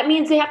mean? That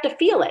means they have to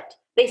feel it.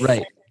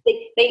 Right.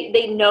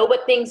 They know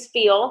what things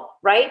feel,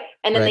 right?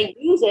 And then they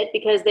use it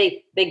because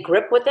they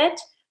grip with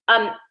it.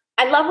 I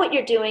love what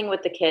you're doing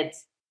with the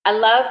kids. I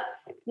love,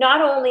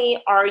 not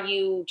only are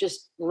you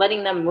just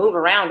letting them move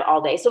around all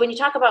day. So when you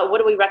talk about what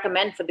do we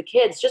recommend for the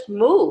kids, just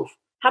move.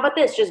 How about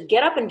this? Just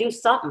get up and do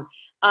something.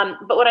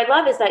 But what I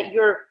love is that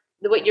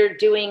what you're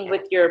doing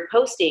with your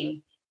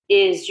posting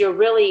is you're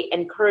really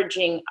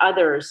encouraging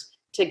others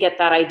to get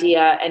that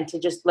idea and to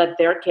just let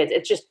their kids.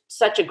 It's just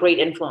such a great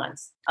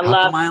influence.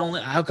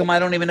 How come I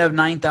don't even have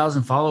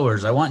 9,000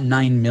 followers? I want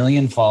 9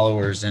 million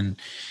followers and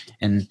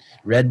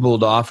Red Bull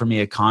to offer me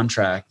a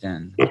contract.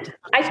 And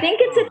I think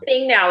it's a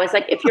thing now. It's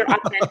like if you're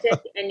authentic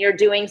and you're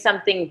doing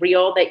something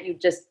real, that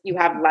you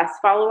have less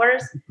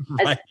followers.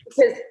 Right.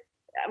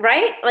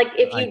 Right? Like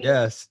if I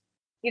guess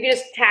you can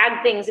just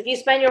tag things. If you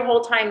spend your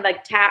whole time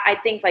I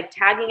think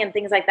tagging and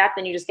things like that,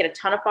 then you just get a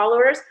ton of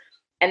followers.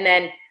 And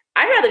then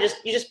I'd rather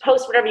you just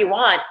post whatever you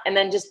want and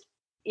then just,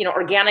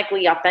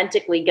 organically,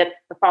 authentically get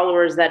the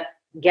followers that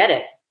get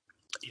it.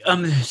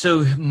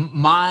 So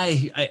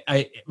my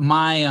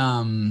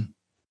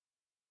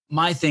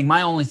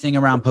only thing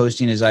around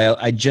posting is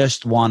I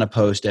just want to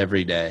post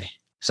every day.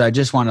 So I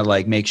just want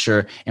to make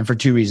sure, and for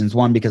two reasons.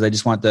 One, because I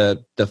just want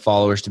the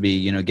followers to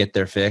be, get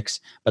their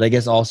fix. But I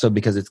guess also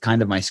because it's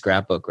kind of my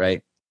scrapbook,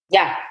 right?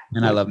 Yeah.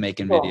 And I love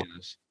making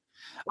videos.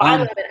 Well, I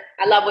love it.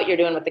 I love what you're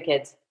doing with the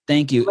kids.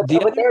 Thank you. What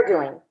they're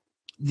doing.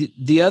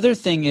 The other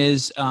thing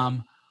is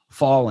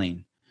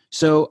falling.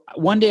 So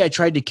one day I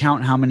tried to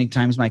count how many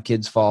times my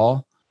kids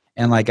fall.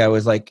 And it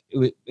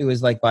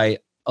was by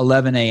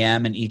 11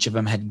 a.m. and each of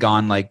them had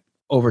gone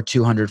over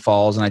 200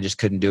 falls, and I just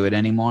couldn't do it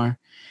anymore.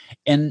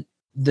 And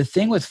the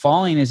thing with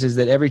falling is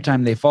that every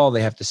time they fall,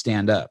 they have to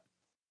stand up.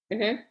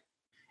 Mm-hmm.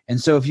 And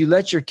so if you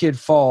let your kid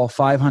fall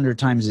 500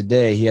 times a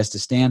day, he has to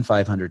stand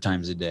 500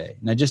 times a day.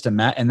 Now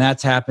and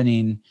that's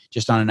happening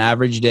just on an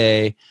average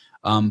day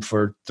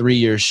for 3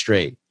 years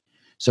straight.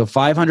 So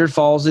 500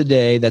 falls a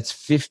day, that's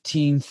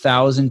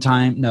 15,000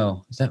 times.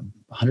 No, is that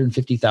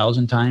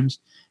 150,000 times?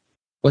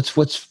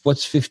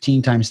 What's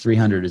 15 times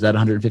 300? Is that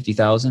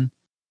 150,000?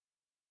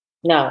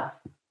 No.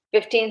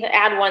 15,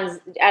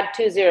 add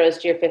 2 zeros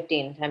to your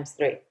 15 times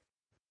 3.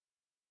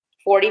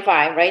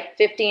 45, right?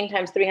 15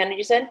 times 300,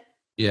 you said?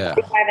 Yeah.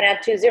 45 and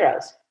add 2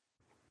 zeros.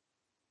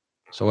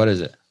 So what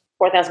is it?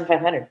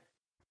 4,500.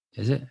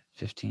 Is it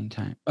 15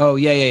 times? Oh,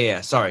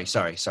 yeah. Sorry.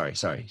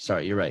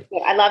 You're right.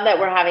 Yeah, I love that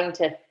we're having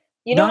to,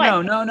 No.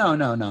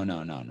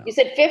 You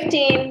said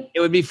 15. It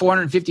would be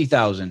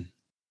 450,000.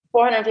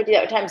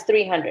 450 times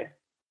 300.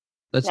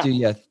 Let's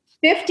do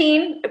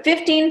 15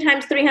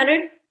 times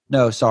 300?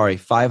 No, sorry,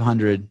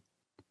 500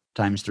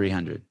 times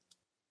 300.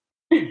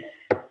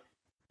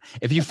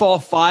 If you fall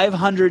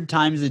 500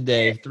 times a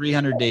day,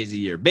 300 days a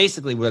year,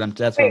 basically that's what I'm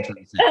trying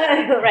to say.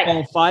 Right. You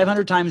fall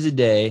 500 times a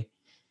day,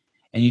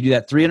 and you do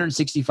that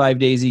 365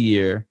 days a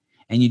year,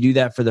 and you do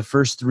that for the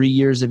first 3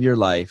 years of your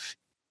life.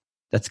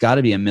 That's got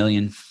to be 1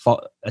 million. Do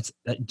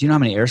you know how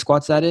many air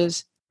squats that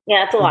is?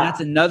 Yeah, that's a lot.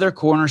 That's another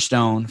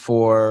cornerstone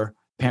for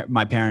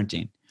my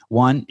parenting.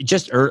 One,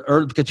 just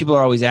because people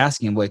are always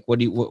asking,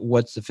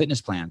 what's the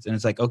fitness plans? And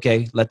it's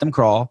okay, let them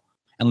crawl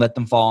and let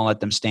them fall and let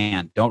them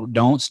stand.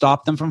 Don't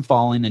stop them from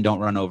falling, and don't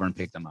run over and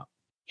pick them up.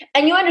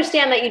 And you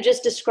understand that you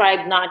just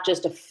described not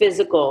just a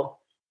physical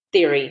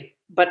theory,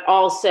 but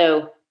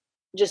also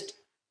just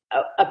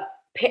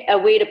a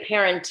way to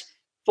parent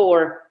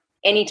for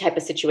any type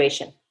of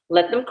situation.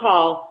 Let them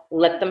crawl,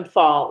 let them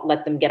fall,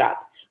 let them get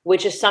up,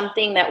 which is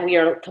something that we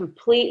are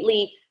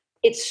completely,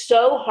 it's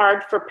so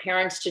hard for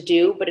parents to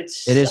do, but it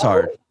is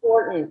hard.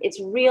 Important. It's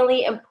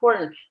really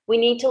important. We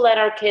need to let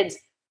our kids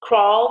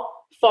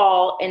crawl,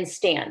 fall, and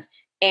stand.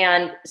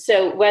 And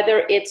so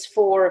whether it's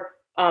for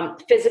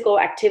physical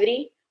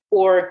activity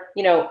or,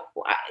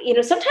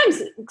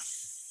 sometimes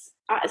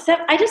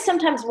I just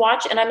sometimes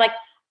watch and I'm like,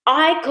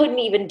 I couldn't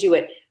even do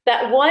it.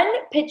 That one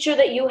picture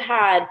that you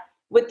had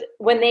with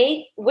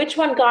which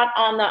one got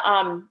on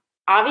the,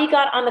 Avi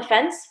got on the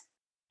fence?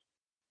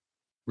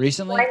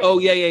 Recently? Right? Oh,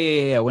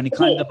 yeah. When he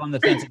climbed Okay. up on the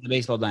fence at the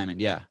baseball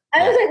diamond. Yeah.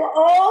 I was like,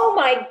 oh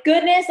my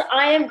goodness,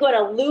 I am going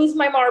to lose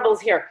my marbles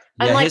here.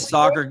 I'm Yeah, like,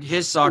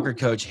 his soccer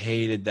coach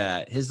hated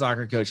that. His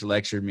soccer coach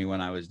lectured me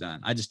when I was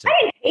done. I just took I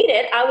didn't hate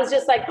it. I was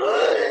just like,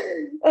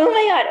 oh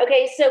my God.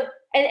 Okay. So,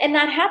 and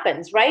that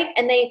happens, right?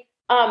 And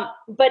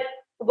but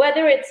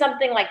whether it's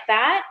something like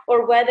that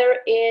or whether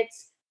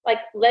it's like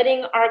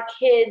letting our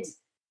kids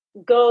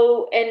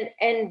go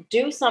and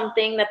do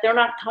something that they're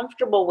not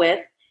comfortable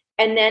with,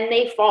 and then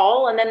they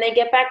fall and then they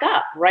get back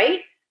up,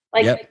 right?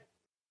 Like, Yep.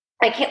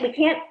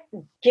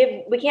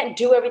 we can't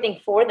do everything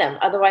for them.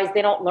 Otherwise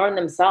they don't learn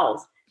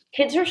themselves.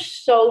 Kids are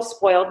so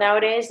spoiled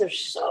nowadays. They're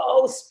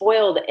so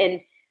spoiled, and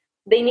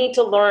they need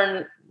to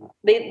learn.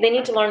 They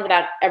need to learn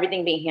without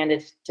everything being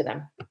handed to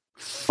them.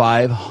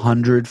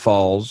 500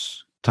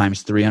 falls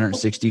times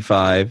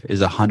 365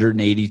 is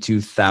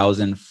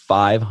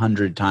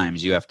 182,500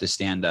 times you have to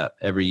stand up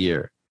every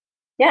year.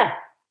 Yeah.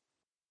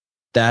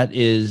 That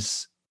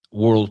is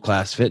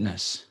world-class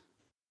fitness.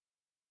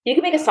 You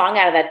can make a song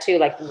out of that too,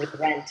 like with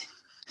Rent.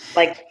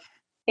 Like,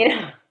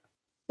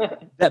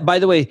 That, by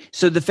the way,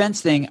 so the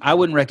fence thing, I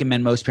wouldn't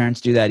recommend most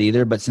parents do that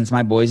either. But since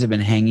my boys have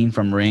been hanging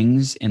from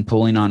rings and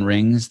pulling on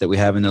rings that we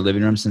have in the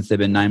living room since they've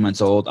been 9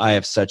 months old, I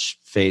have such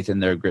faith in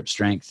their grip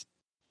strength.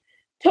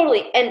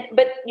 Totally.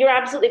 But you're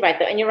absolutely right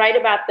though. And you're right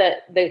about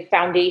the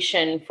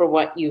foundation for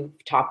what you've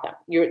taught them.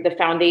 The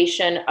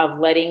foundation of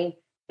letting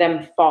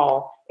them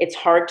fall. It's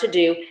hard to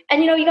do.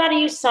 And you got to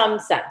use some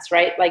sense,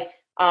 right? Like,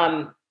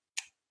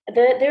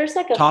 there's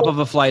like a top of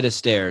a flight of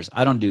stairs.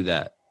 I don't do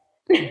that.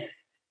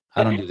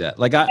 I don't do that.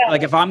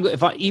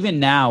 If even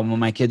now when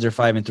my kids are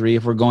 5 and 3,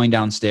 if we're going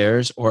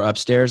downstairs or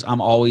upstairs,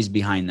 I'm always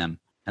behind them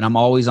and I'm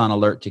always on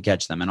alert to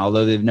catch them. And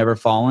although they've never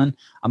fallen,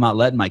 I'm not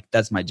letting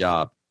that's my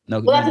job. No,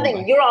 well, that's the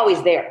thing. You're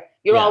always there.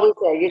 You're always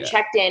there. You're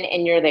checked in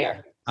and you're there.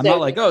 Yeah. I'm not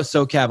like,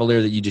 so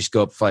cavalier that you just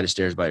go up a flight of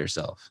stairs by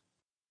yourself.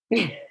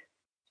 And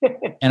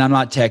I'm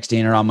not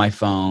texting or on my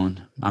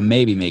phone. I'm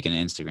maybe making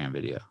an Instagram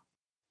video.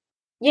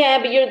 Yeah,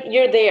 but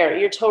you're there.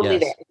 You're totally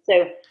there.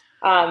 So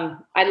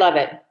I love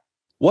it.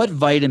 What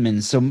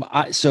vitamins?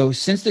 So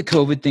since the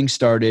COVID thing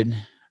started,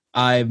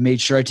 I've made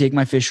sure I take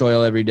my fish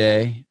oil every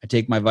day. I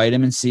take my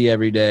vitamin C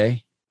every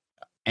day,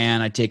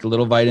 and I take a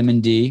little vitamin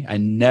D. I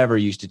never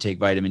used to take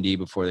vitamin D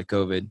before the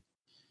COVID,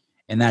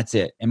 and that's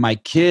it. And my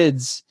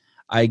kids,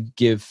 I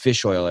give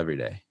fish oil every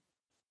day.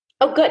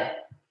 Oh, good.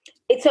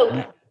 Is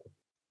that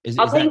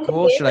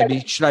cool?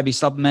 Should I be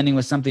supplementing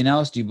with something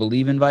else? Do you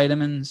believe in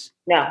vitamins?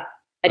 No,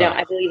 I don't.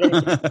 I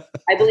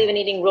believe in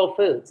eating real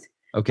foods.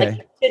 Okay.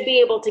 Like, you should be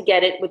able to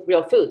get it with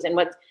real foods. And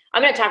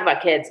I'm going to talk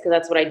about kids because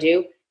that's what I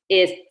do,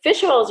 is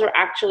fish oils are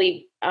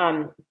actually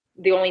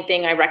the only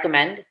thing I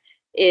recommend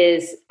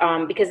is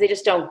because they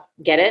just don't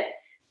get it.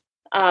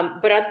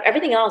 But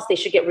everything else, they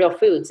should get real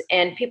foods.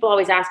 And people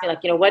always ask me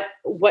like,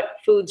 what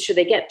foods should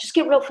they get? Just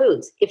get real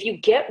foods. If you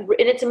get, and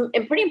it's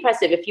pretty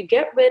impressive. If you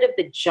get rid of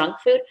the junk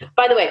food,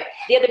 by the way,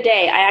 the other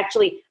day, I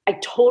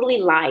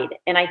totally lied.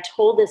 And I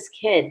told this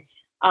kid,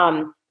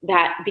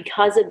 that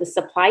because of the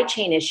supply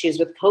chain issues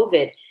with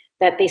COVID,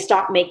 that they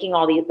stopped making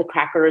all the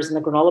crackers and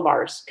the granola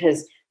bars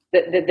because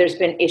there's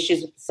been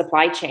issues with the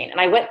supply chain.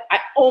 And I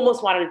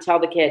almost wanted to tell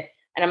the kid,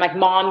 and I'm like,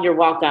 Mom, you're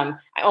welcome.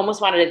 I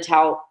almost wanted to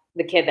tell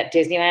the kid that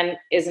Disneyland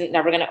isn't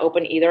never going to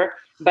open either.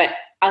 But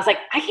I was like,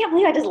 I can't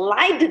believe I just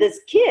lied to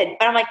this kid.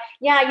 But I'm like,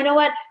 yeah, you know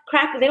what?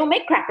 They don't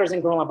make crackers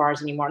and granola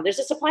bars anymore. There's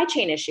a supply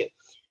chain issue.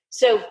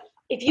 So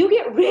if you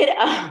get rid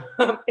of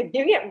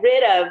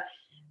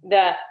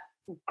the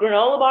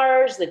granola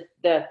bars,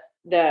 the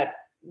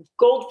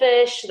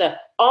goldfish,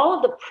 all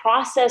of the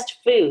processed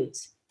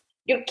foods,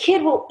 your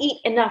kid will eat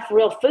enough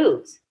real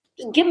foods.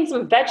 Just give them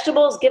some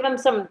vegetables, give them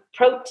some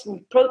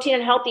protein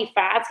and healthy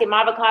fats, give them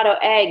avocado,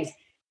 eggs,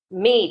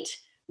 meat.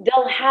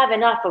 They'll have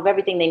enough of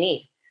everything they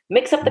need.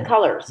 Mix up the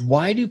colors.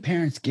 Why do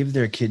parents give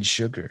their kids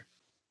sugar?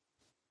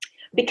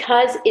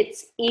 Because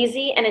it's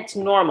easy and it's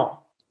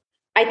normal.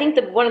 I think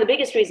one of the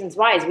biggest reasons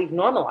why is we've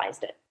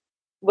normalized it,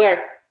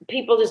 where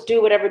people just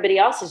do what everybody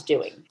else is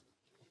doing.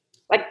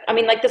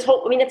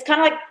 It's kind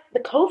of like the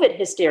COVID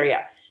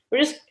hysteria. We're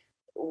just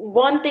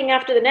one thing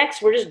after the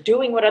next. We're just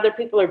doing what other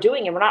people are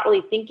doing and we're not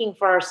really thinking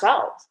for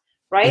ourselves,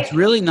 right? It's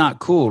really not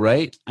cool,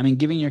 right? I mean,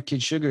 giving your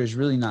kid sugar is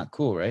really not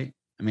cool, right?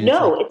 I mean,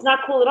 it's not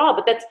cool at all,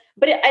 but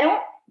I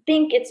don't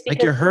think it's because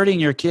like you're hurting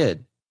your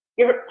kid.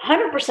 You're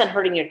 100%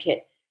 hurting your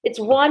kid. It's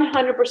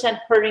 100%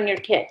 hurting your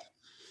kid.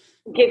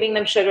 Giving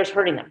them sugar is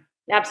hurting them.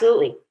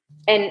 Absolutely.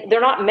 And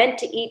they're not meant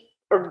to eat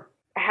or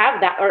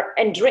have that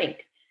and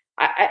drink.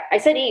 I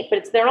said eat,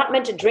 but they're not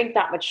meant to drink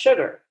that much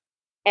sugar.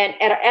 And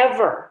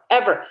ever.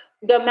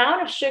 The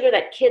amount of sugar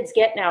that kids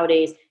get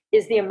nowadays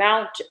is the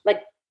amount,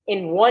 like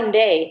in one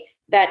day,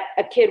 that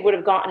a kid would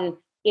have gotten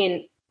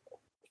in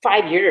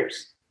 5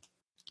 years.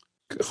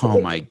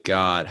 Oh my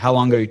God. How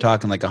long are you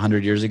talking? Like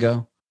 100 years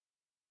ago?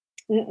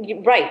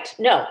 Right.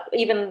 No,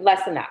 even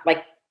less than that,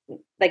 like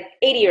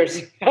 80 years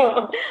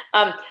ago.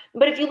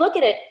 But if you look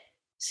at it,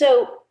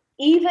 so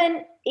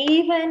even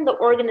the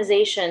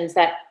organizations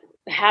that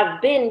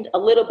have been a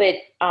little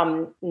bit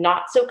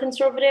not so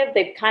conservative,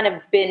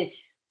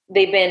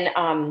 they've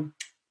been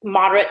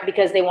moderate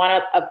because they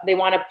want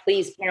to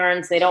please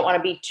parents. They don't want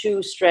to be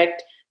too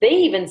strict. They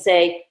even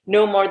say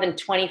no more than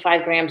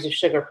 25 grams of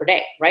sugar per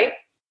day, right?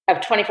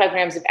 Of 25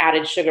 grams of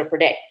added sugar per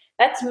day.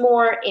 That's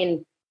more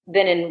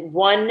than in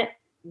one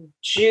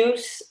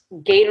juice,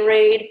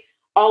 Gatorade,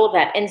 all of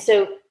that. And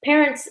so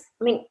parents,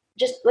 I mean,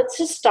 let's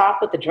just stop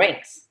with the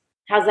drinks.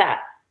 How's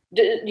that?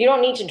 You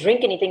don't need to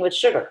drink anything with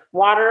sugar.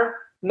 Water,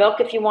 milk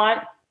if you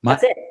want.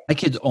 That's it. My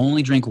kids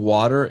only drink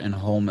water and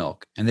whole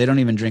milk, and they don't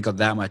even drink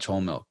that much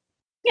whole milk.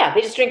 Yeah,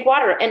 they just drink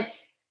water. And,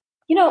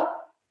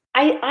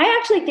 I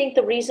actually think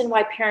the reason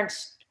why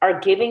parents are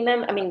giving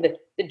them, I mean,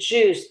 the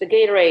juice, the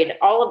Gatorade,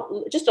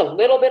 just a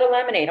little bit of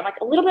lemonade. I'm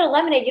like, a little bit of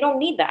lemonade, you don't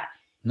need that.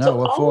 No, so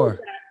what for?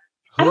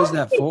 Who is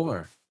that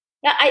for?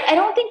 Yeah, I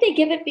don't think they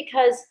give it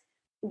because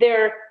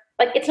they're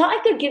like, it's not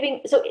like they're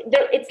giving,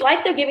 it's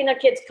like they're giving their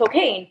kids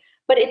cocaine,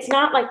 but it's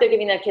not like they're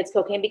giving their kids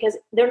cocaine because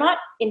they're not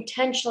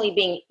intentionally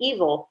being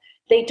evil.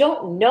 They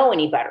don't know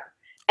any better.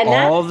 And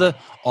all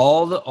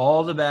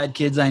the bad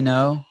kids I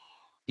know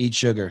eat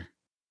sugar.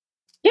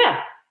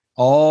 Yeah.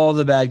 All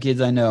the bad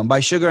kids I know. And by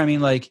sugar, I mean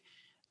like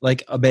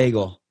a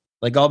bagel.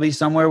 Like I'll be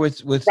somewhere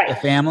with a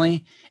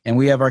family and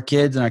we have our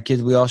kids,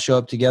 we all show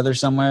up together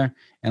somewhere,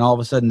 and all of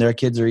a sudden their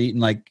kids are eating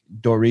like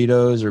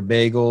Doritos or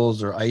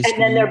bagels or ice cream.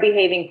 And then they're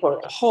behaving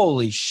poorly.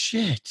 Holy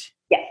shit.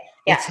 Yeah.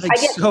 It's like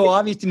so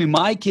obvious to me.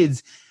 My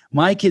kids,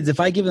 if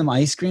I give them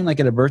ice cream, like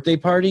at a birthday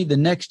party, the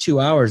next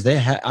 2 hours, I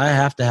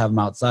have to have them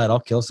outside.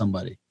 I'll kill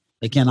somebody.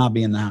 They cannot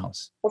be in the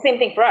house. Well, same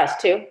thing for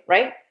us too,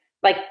 right?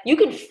 Like you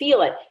can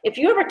feel it. If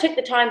you ever took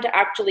the time to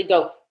actually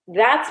go,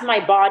 that's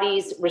my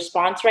body's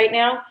response right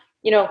now,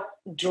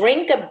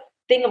 drink a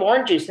thing of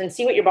orange juice and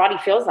see what your body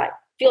feels like.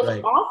 Feels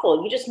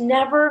awful. You just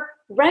never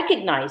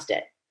recognized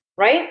it,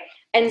 right?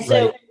 And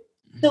so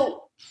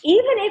even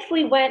if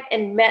we went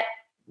and met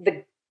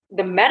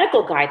the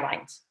medical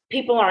guidelines,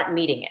 people aren't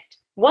meeting it.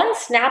 One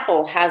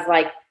Snapple has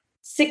like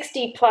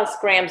 60 plus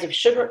grams of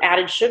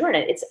added sugar in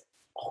it. It's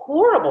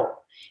horrible.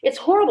 It's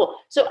horrible.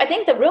 So I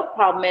think the real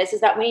problem is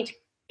that we need to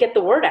get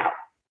the word out.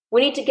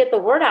 We need to get the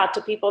word out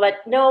to people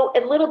that no, a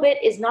little bit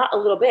is not a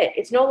little bit.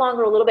 It's no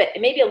longer a little bit.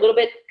 It may be a little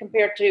bit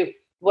compared to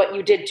what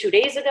you did 2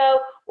 days ago,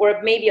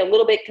 or maybe a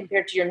little bit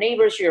compared to your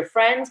neighbors or your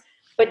friends.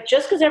 But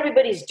just because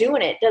everybody's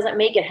doing it doesn't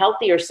make it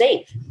healthy or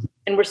safe.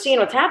 And we're seeing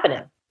what's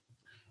happening.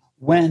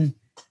 When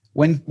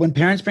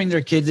parents bring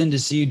their kids in to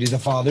see you, do the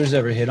fathers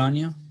ever hit on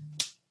you?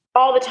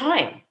 All the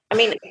time. I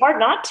mean, it's hard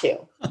not to.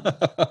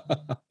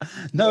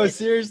 No,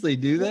 seriously,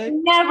 do they?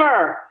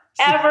 Never,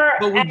 ever.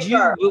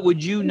 But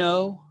would you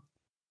know?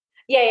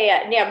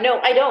 Yeah. No,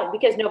 I don't,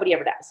 because nobody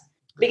ever does.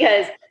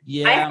 Because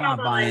I'm not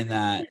buying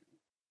that.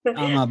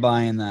 I'm not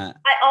buying that.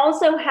 I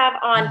also have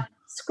on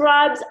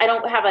scrubs. I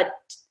don't have a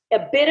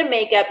bit of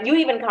makeup. You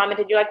even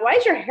commented, you're like, why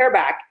is your hair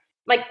back?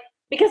 I'm like,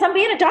 because I'm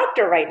being a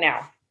doctor right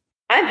now.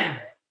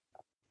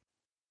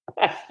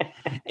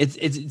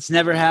 It's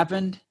never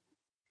happened?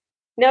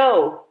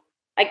 No,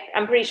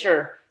 I'm pretty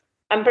sure.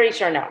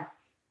 No,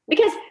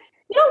 because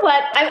you know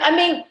what?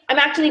 I'm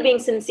actually being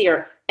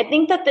sincere. I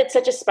think that that's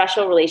such a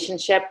special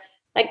relationship.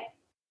 Like,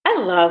 I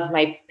love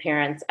my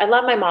parents. I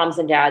love my moms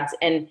and dads.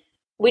 And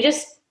we're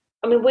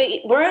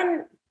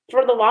in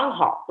for the long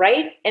haul,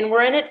 right? And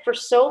we're in it for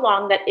so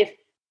long that if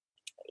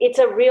it's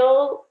a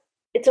real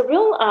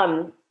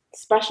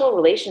special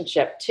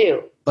relationship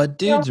too. But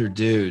dudes are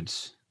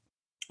dudes.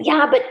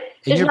 Yeah, but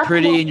and you're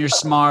pretty and you're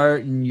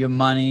smart and you have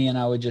money. And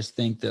I would just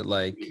think that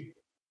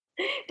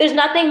there's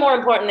nothing more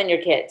important than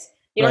your kids.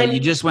 You know what I mean?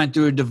 You just went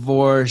through a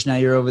divorce. Now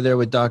you're over there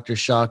with Dr.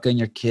 Shakha and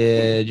your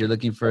kid. You're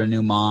looking for a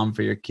new mom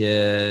for your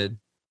kid.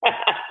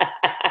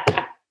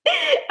 I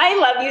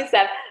love you,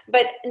 Seth.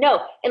 But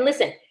no, and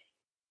listen,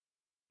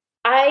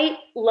 I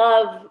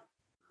love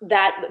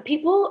that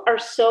people are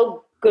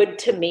so good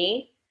to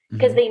me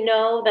because they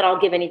know that I'll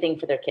give anything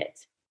for their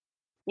kids.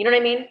 You know what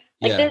I mean?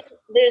 Like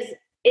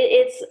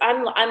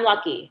I'm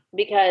lucky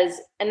because,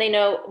 and they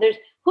know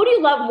who do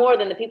you love more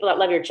than the people that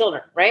love your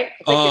children, right?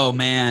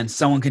 Man,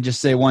 someone could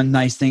just say one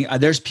nice thing.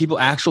 There's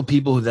actual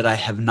people that I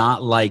have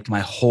not liked my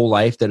whole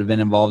life that have been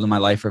involved in my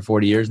life for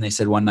 40 years. And they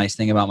said one nice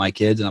thing about my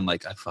kids. And I'm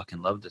like, I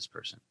fucking love this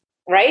person.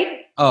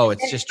 Right? Oh,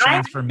 it's just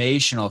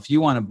transformational. If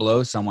you want to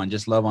blow someone,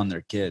 just love on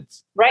their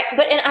kids. Right.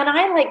 But, and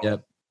I like,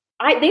 yep.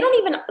 they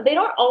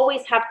don't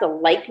always have to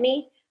like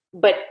me,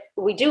 but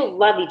we do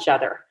love each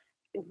other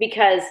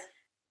because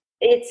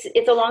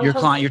it's a long Your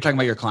client, you're talking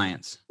about your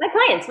clients. My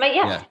clients,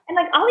 yeah. And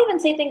like, I'll even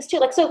say things too.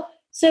 Like, so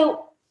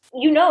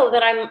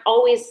that I'm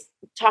always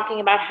talking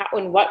about how,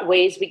 in what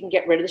ways we can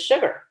get rid of the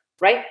sugar,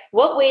 right?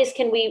 What ways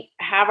can we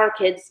have our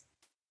kids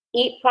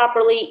eat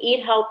properly,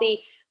 eat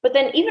healthy, but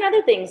then even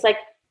other things like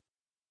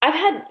I've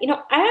had,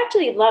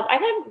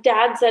 I've had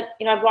dads that,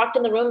 I've walked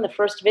in the room the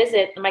first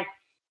visit. I'm like,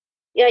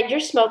 yeah, you're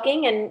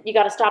smoking and you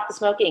got to stop the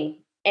smoking.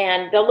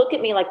 And they'll look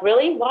at me like,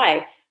 really? Why?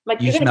 I'm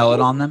like, You smell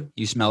it on them?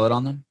 You smell it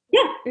on them?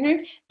 Yeah.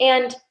 Mm-hmm.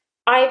 And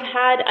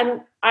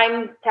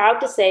I'm proud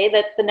to say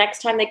that the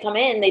next time they come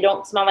in, they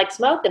don't smell like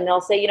smoke. And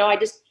they'll say,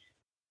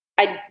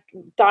 I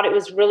thought it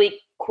was really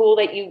cool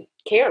that you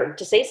cared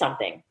to say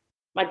something. I'm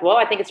like, well,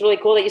 I think it's really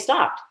cool that you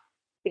stopped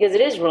because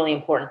it is really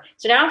important.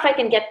 So now if I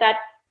can get that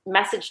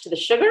message to the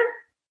sugar,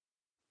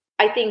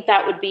 I think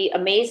that would be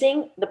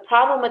amazing. The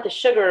problem with the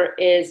sugar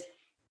is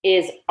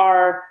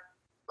our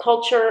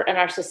culture and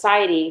our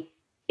society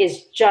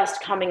is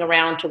just coming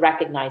around to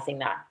recognizing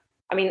that.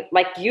 I mean,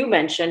 like you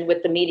mentioned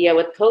with the media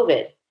with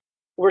COVID,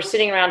 we're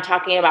sitting around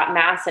talking about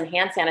masks and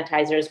hand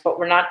sanitizers,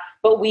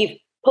 but we've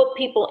put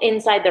people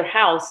inside their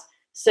house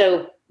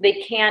so they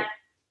can't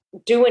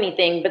do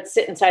anything but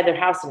sit inside their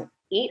house and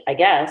eat, I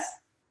guess.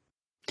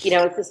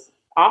 It's just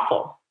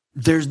awful.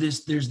 There's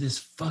this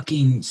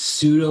fucking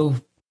pseudo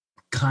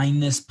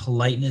kindness,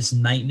 politeness,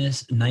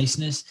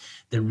 niceness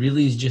that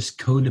really is just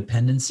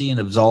codependency and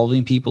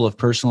absolving people of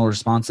personal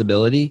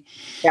responsibility.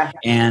 Yeah.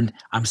 And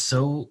I'm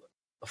so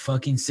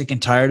fucking sick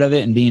and tired of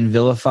it and being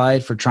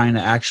vilified for trying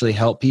to actually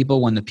help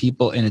people when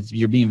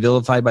you're being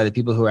vilified by the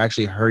people who are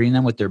actually hurting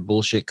them with their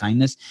bullshit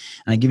kindness.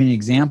 And I give you an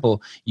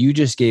example. You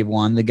just gave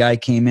one. The guy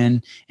came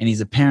in and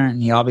he's a parent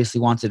and he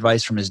obviously wants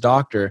advice from his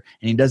doctor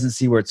and he doesn't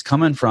see where it's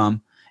coming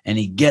from and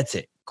he gets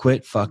it.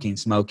 Quit fucking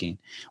smoking.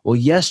 Well,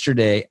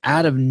 yesterday,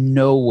 out of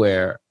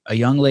nowhere, a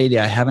young lady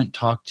I haven't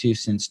talked to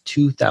since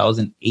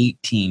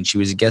 2018, she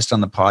was a guest on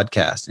the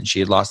podcast and she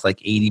had lost like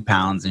 80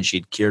 pounds and she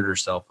had cured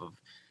herself of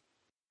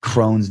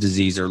Crohn's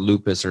disease or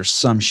lupus or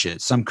some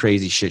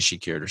crazy shit she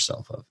cured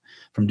herself of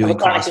from doing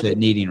CrossFit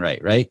and eating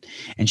right?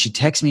 And she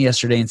texted me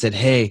yesterday and said,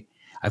 hey,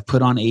 I've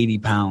put on 80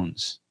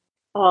 pounds.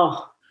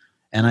 Oh.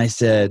 And I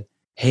said,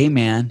 hey,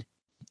 man,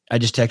 I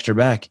just texted her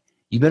back.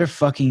 You better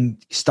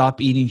fucking stop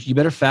eating. You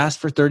better fast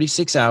for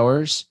 36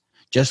 hours,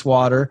 just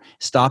water,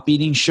 stop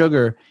eating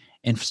sugar,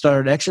 and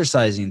start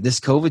exercising.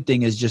 This COVID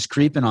thing is just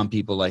creeping on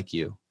people like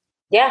you.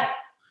 Yeah.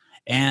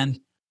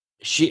 And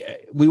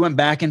we went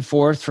back and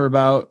forth for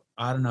about,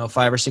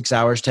 5 or 6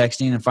 hours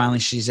texting. And finally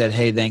she said,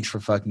 hey, thanks for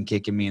fucking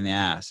kicking me in the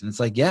ass. And it's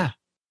like, yeah.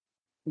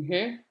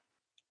 Mm-hmm.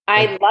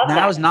 I love that.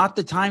 Now is not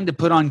the time to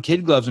put on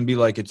kid gloves and be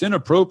like, it's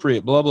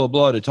inappropriate, blah, blah,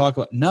 blah, to talk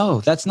about.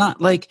 No, that's not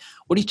like,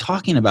 what are you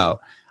talking about?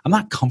 I'm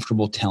not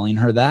comfortable telling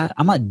her that.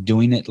 I'm not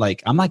doing it.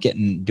 Like, I'm not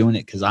doing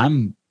it because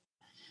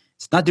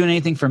it's not doing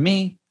anything for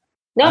me.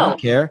 No. I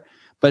don't care.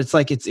 But it's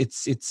like,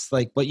 it's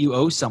like what you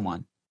owe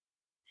someone.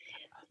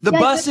 The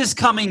bus is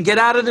coming. Get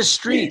out of the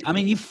street. I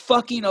mean, you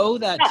fucking owe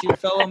that to your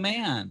fellow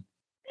man.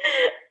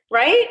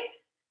 Right?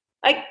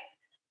 Like,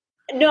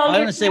 no. I'm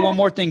going to say one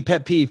more thing,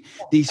 pet peeve.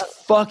 These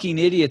fucking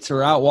idiots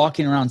are out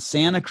walking around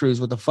Santa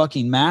Cruz with a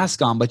fucking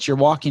mask on, but you're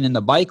walking in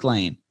the bike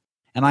lane.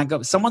 And I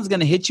go, someone's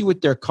going to hit you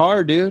with their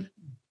car, dude.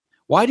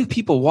 Why do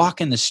people walk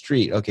in the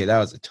street? Okay, that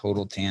was a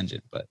total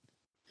tangent, but.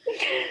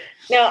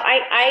 No,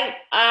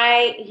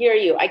 I hear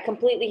you. I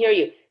completely hear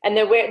you. And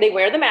they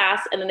wear the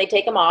mask and then they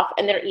take them off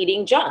and they're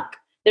eating junk.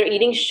 They're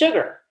eating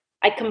sugar.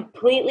 I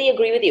completely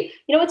agree with you.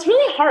 It's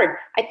really hard.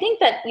 I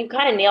think that you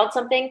kind of nailed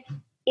something.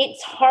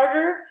 It's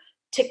harder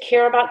to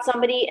care about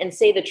somebody and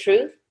say the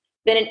truth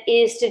than it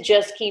is to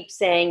just keep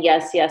saying,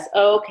 yes, yes,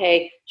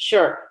 okay,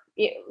 sure.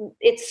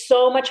 It's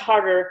so much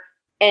harder.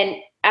 And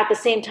at the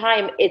same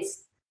time,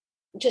 it's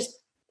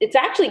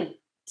actually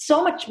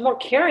so much more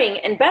caring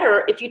and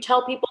better if you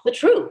tell people the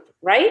truth,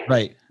 right?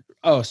 Right.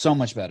 Oh, so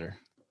much better.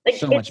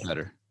 So much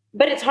better.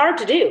 But it's hard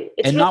to do.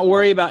 Not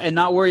worry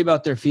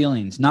about their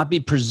feelings. Not be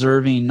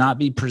preserving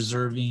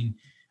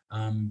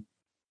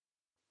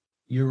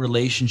your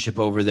relationship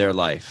over their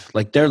life.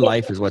 Like their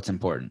life is what's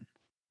important.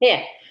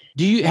 Yeah.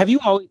 Have you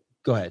always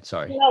go ahead,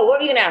 sorry. No, what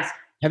were you gonna ask?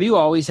 Have you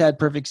always had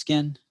perfect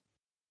skin?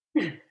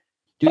 Are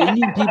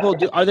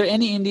there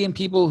any Indian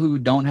people who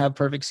don't have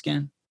perfect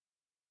skin?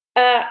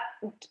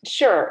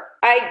 Sure.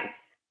 I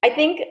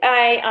think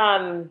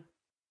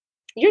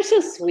you're so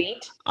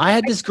sweet. I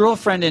had this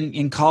girlfriend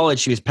in college.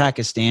 She was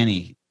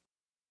Pakistani.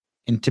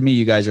 And to me,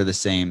 you guys are the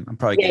same. I'm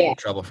probably getting in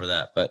trouble for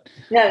that, but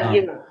no,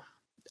 you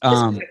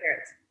don't.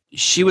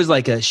 She looked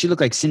like she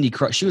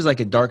was like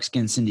a dark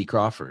skinned Cindy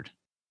Crawford,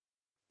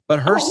 but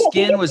her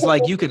skin was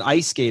like, you could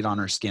ice skate on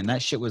her skin.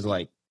 That shit was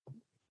like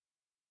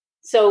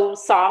so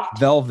soft.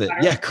 Velvet.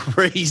 Yeah.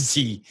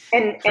 Crazy.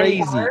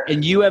 Crazy.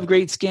 And you have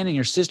great skin and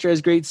your sister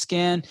has great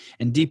skin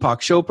and Deepak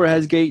Chopra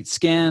has great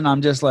skin.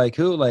 I'm just like,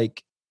 who?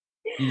 Like,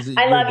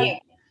 I love you.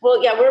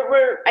 Well, yeah,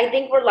 I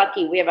think we're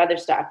lucky. We have other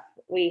stuff.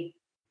 We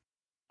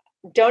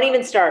don't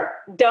even start.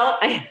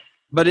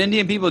 But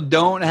Indian people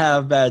don't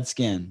have bad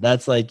skin.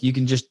 That's like, you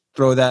can just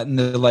throw that in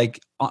the,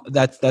 like,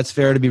 that's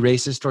fair to be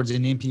racist towards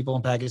Indian people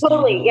in Pakistan.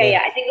 Totally.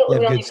 Yeah. I think we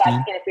only have bad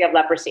skin if we have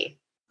leprosy.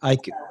 I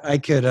could,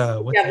 if you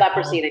have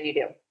leprosy, then you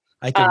do.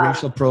 I could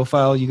racial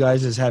profile you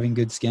guys as having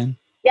good skin.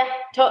 Yeah.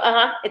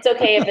 It's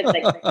okay if it's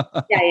like,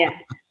 yeah.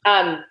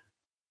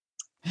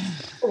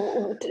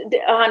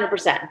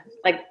 100%.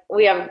 Like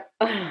we have,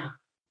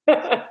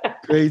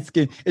 Great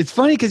skin. It's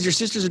funny because your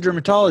sister's a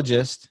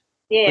dermatologist,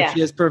 but Yeah. she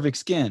has perfect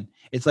skin.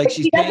 It's like But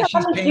she doesn't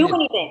let me paying do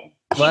anything.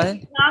 She What?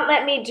 does not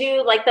let me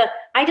do like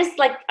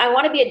I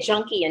want to be a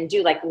junkie and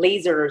do like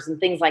lasers and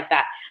things like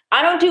that.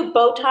 I don't do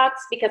Botox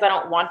because I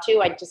don't want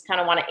to. I just kind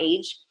of want to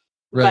age.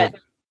 Right.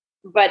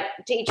 But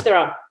to each their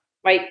own,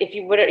 right? If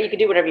you whatever, you can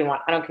do whatever you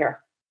want. I don't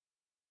care.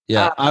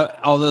 Yeah.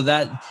 Although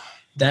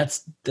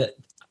that's the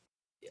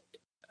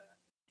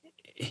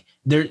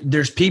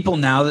there's people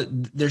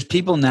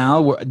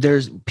now where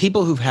there's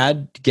people who've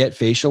had to get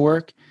facial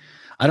work.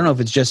 I don't know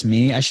if it's just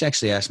me. I should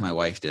actually ask my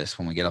wife this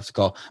when we get off the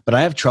call, but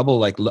I have trouble.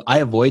 Like I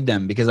avoid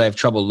them because I have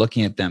trouble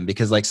looking at them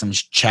because like some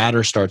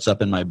chatter starts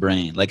up in my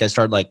brain. Like I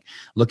start like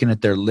looking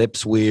at their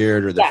lips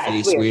weird or their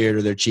face weird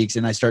or their cheeks,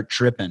 and I start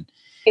tripping.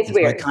 It's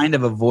weird. So I kind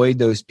of avoid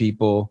those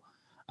people.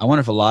 I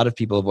wonder if a lot of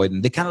people avoid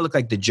them. They kind of look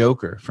like the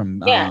Joker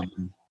from yeah,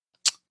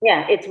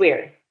 it's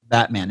weird.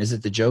 Batman. Is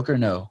it the Joker?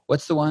 No.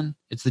 What's the one?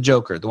 It's the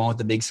Joker, the one with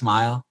the big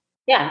smile.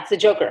 Yeah, it's the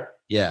Joker.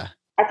 Yeah.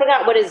 I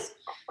forgot what his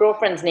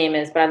girlfriend's name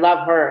is, but I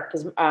love her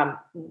because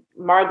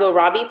Margot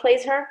Robbie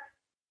plays her.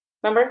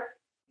 Remember?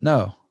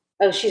 No.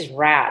 Oh, she's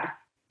rad.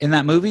 In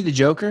that movie, the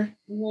Joker?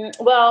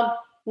 Mm-hmm. Well,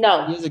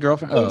 no. He has a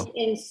girlfriend?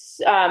 In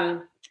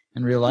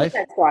real life?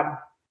 Squad.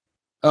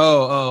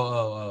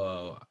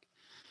 Oh.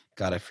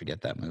 God, I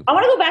forget that movie. I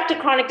want to go back to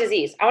chronic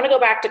disease. I want to go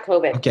back to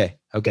COVID. Okay.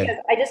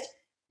 Because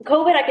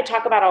COVID I could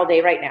talk about all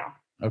day right now.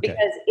 Okay.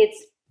 Because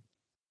it's...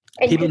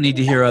 People need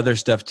to hear other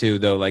stuff too,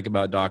 though, like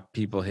about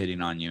people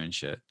hitting on you and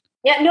shit.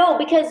 Yeah, no,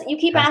 because you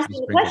keep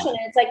asking the question and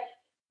it's like,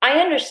 I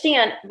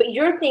understand, but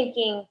you're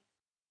thinking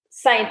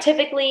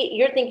scientifically,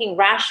 you're thinking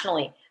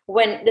rationally.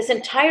 When this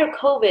entire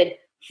COVID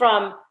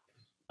from,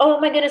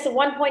 oh my goodness,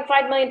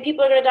 1.5 million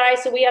people are going to die,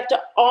 so we have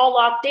to all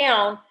lock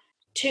down,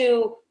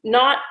 to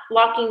not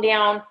locking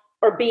down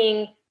or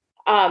being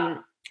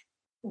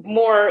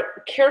more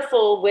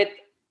careful with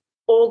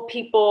old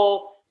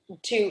people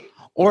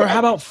Or how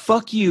about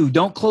fuck you,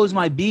 don't close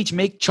my beach,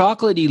 make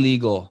chocolate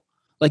illegal.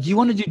 Like you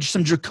want to do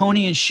some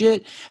draconian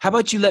shit? How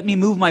about you let me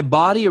move my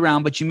body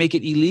around, but you make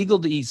it illegal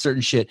to eat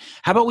certain shit?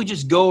 How about we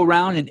just go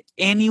around and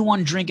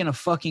anyone drinking a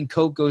fucking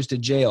Coke goes to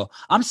jail?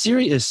 I'm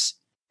serious.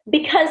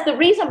 Because the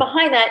reason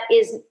behind that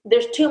is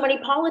there's too many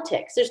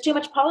politics. There's too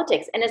much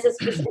politics. And as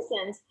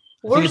physicians,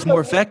 I think it's more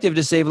effective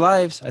to save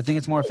lives.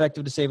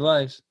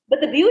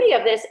 But the beauty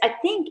of this, I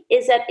think,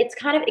 is that it's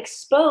kind of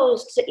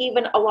exposed to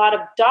even a lot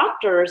of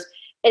doctors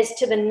as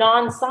to the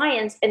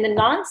non-science and the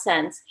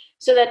nonsense,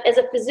 so that as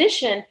a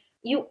physician,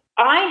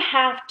 I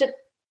have to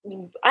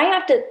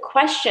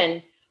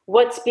question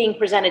what's being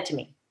presented to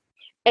me.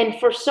 And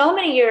for so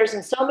many years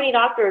and so many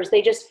doctors,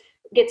 they just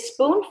get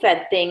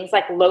spoon-fed things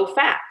like low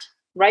fat,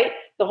 right?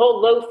 The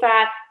whole low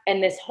fat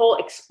and this whole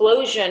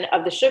explosion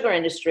of the sugar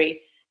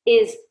industry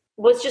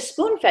was just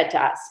spoon-fed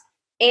to us.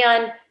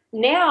 And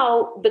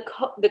now the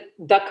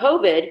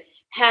COVID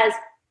has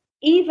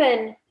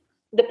even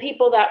the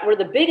people that were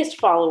the biggest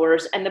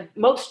followers and the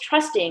most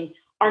trusting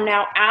are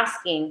now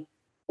asking,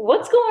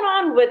 what's going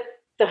on with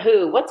the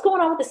WHO? What's going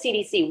on with the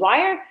CDC?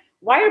 Why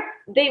are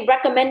they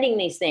recommending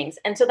these things?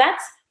 And so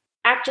that's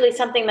actually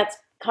something that's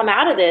come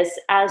out of this,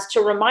 as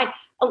to remind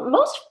a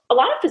lot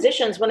of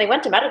physicians, when they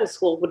went to medical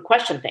school, would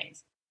question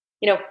things.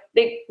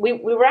 We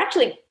were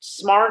actually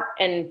smart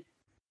and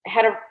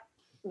head of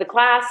the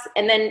class,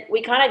 and then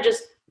we kind of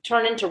just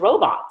turn into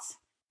robots.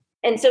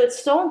 And so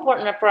it's so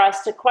important for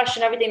us to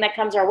question everything that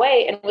comes our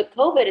way. And with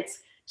COVID, it's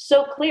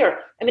so clear.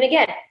 I mean,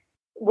 again,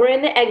 we're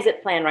in the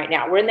exit plan right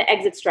now. We're in the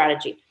exit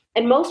strategy.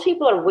 And most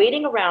people are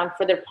waiting around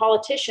for their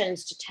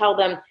politicians to tell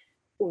them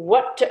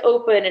what to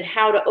open and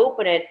how to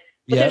open it.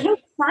 But there's no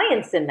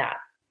science in that,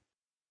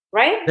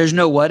 right? There's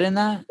no what in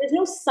that? There's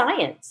no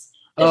science.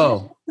 There's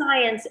no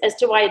science as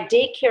to why a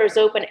daycare is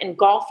open and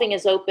golfing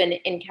is open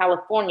in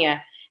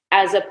California,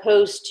 as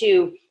opposed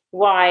to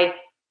why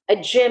a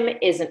gym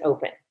isn't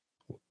open.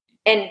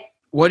 And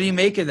what do you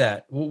make of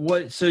that?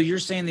 So you're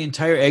saying the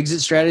entire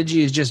exit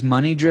strategy is just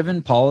money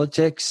driven,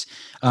 politics,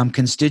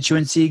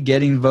 constituency,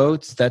 getting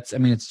votes?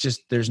 It's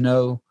just,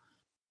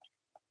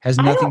 has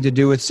nothing to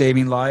do with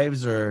saving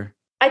lives? Or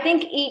I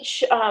think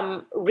each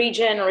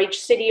region or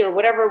each city or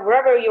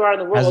wherever you are in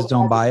the world has its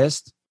own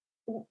bias.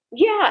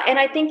 Yeah. And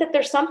I think that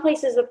there's some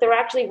places that they're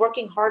actually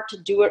working hard to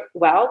do it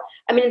well.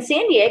 I mean, in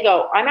San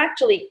Diego,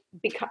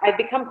 I've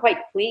become quite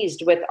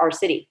pleased with our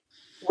city,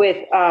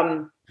 with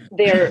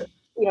their,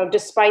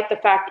 despite the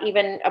fact,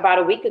 even about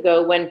a week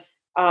ago, when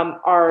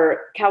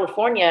our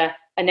California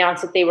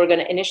announced that they were going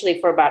to, initially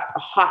for about a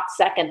hot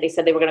second, they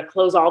said they were going to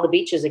close all the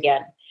beaches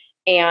again.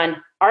 And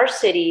our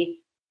city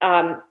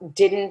was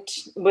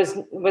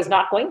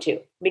not going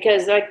to,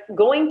 because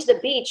going to the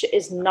beach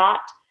is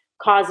not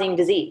causing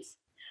disease.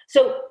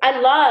 So I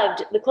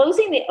loved the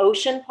closing the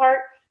ocean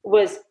part,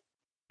 was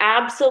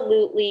a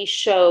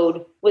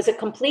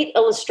complete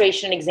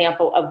illustration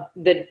example of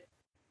the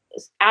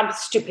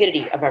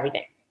stupidity of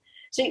everything.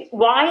 So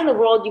why in the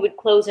world you would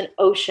close an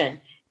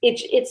ocean?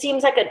 It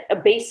seems like a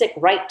basic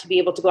right to be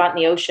able to go out in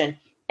the ocean.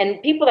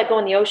 And people that go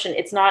in the ocean,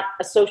 it's not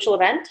a social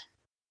event.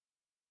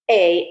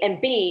 A, and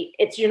B,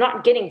 you're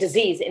not getting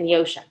disease in the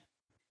ocean.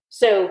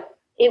 So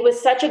it was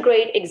such a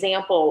great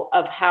example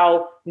of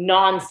how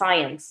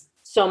non-science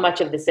so much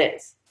of this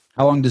is.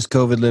 How long does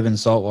COVID live in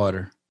salt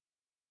water?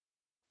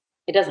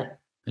 It doesn't.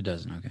 It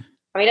doesn't. Okay.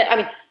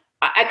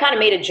 I kind of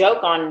made a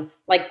joke on,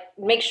 like,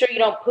 make sure you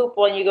don't poop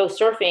when you go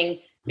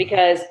surfing,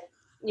 because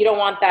you don't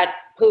want that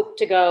poop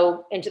to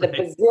go into the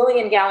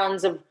bazillion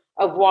gallons of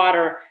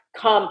water,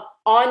 come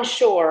on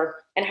shore,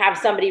 and have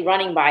somebody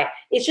running by it.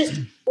 It's just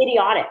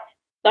idiotic.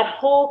 That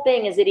whole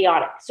thing is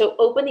idiotic. So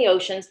open the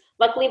oceans.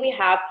 Luckily, we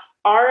have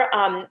our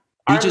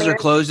beaches are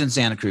closed in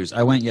Santa Cruz.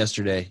 I went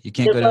yesterday. You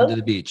can't go down to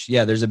the beach.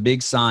 Yeah, there's a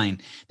big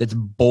sign that's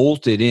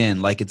bolted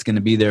in like it's going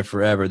to be there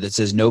forever that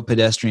says no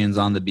pedestrians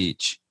on the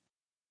beach.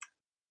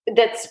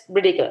 That's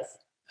ridiculous.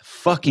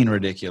 Fucking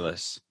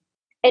ridiculous.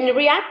 And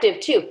reactive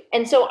too.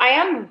 And so I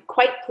am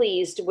quite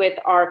pleased with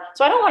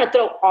so I don't want to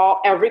throw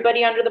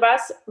everybody under the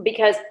bus,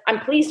 because I'm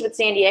pleased with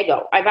San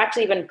Diego. I've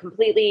actually been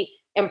completely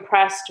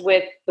impressed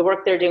with the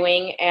work they're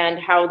doing and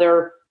how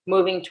they're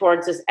moving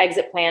towards this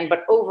exit plan.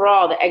 But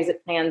overall, the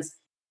exit plans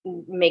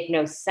make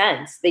no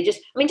sense.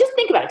 Just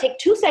think about it. Take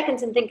 2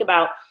 seconds and think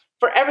about,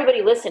 for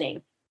everybody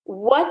listening,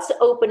 what's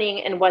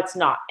opening and what's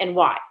not, and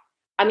why.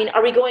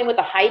 Are we going with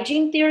a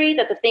hygiene theory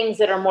that the things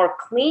that are more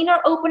clean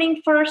are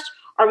opening first?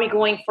 Are we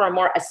going for a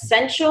more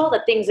essential,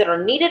 the things that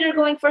are needed are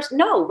going first?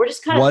 No, we're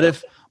just kind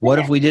of. What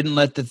if we didn't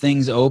let the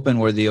things open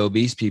where the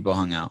obese people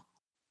hung out?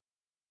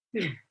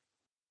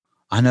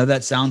 I know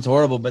that sounds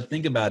horrible, but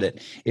think about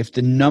it. If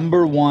the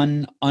number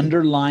one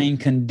underlying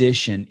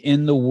condition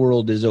in the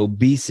world is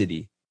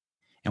obesity,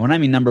 and when I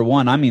mean number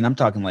one, I'm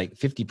talking like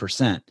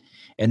 50%.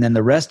 And then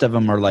the rest of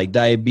them are like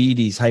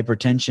diabetes,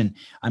 hypertension.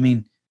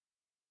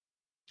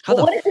 How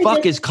the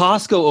fuck is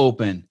Costco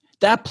open?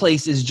 That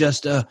place is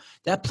just the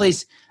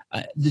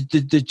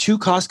two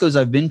Costcos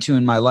I've been to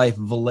in my life,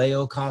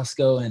 Vallejo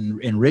Costco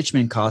and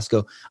Richmond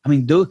Costco.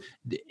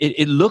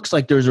 It looks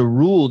like there's a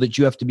rule that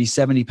you have to be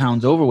 70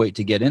 pounds overweight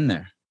to get in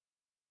there.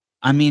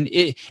 And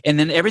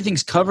then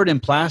everything's covered in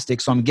plastic.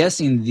 So I'm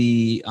guessing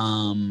the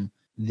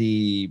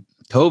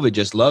COVID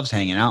just loves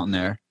hanging out in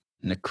there,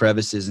 in the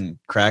crevices and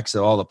cracks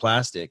of all the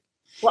plastic.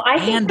 Well,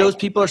 those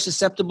people are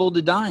susceptible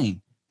to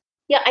dying.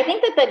 Yeah, I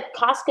think that the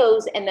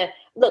Costco's and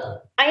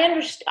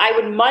I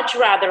would much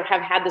rather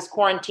have had this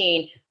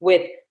quarantine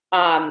with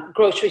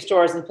grocery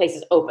stores and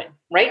places open,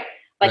 right?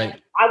 Right.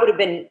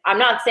 I'm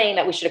not saying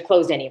that we should have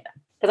closed any of them,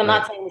 because I'm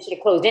not saying we should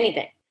have closed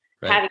anything.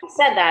 Right. Having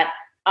said that,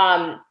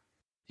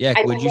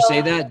 would you say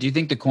that? Do you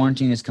think the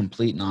quarantine is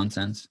complete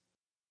nonsense?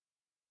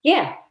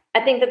 Yeah, I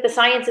think that the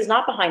science is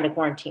not behind the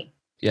quarantine.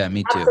 Yeah,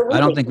 me too. Absolutely. I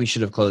don't think we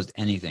should have closed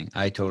anything.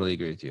 I totally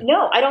agree with you.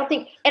 No, I don't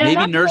think. And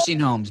maybe nursing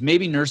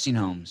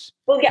homes.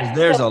 Well, yeah.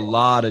 There's a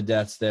lot of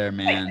deaths there,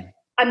 man. Right.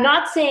 I'm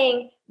not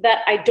saying that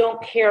I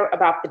don't care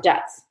about the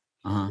deaths.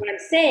 Uh-huh. What I'm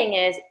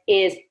saying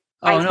is.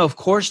 No, of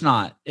course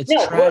not. It's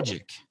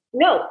tragic.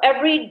 No,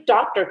 every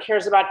doctor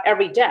cares about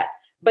every death.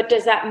 But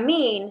does that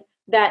mean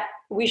that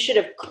we should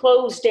have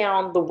closed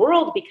down the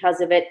world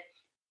because of it?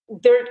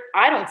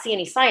 I don't see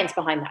any science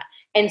behind that.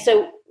 And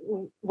so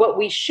what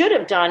we should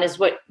have done is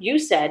what you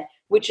said,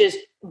 which is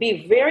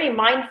be very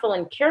mindful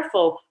and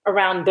careful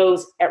around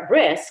those at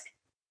risk,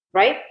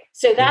 right?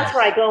 So that's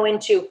where I go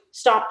into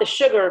stop the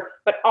sugar,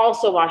 but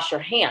also wash your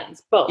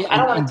hands. Both. Yeah, I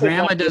don't want to.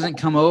 Grandma doesn't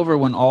come over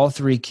when all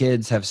 3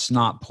 kids have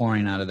snot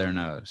pouring out of their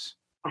nose.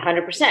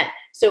 100%.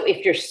 So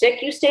if you're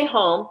sick, you stay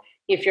home.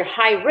 If you're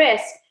high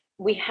risk,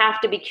 we have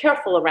to be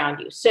careful around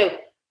you. So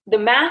the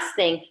mask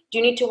thing, do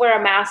you need to wear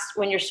a mask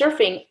when you're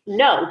surfing?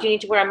 No. Do you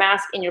need to wear a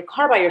mask in your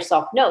car by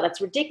yourself? No, that's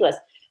ridiculous.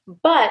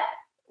 But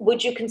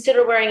would you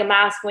consider wearing a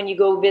mask when you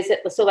go visit?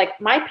 So like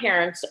my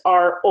parents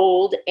are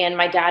old and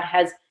my dad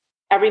has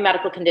every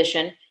medical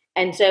condition.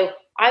 And so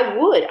I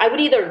would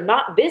either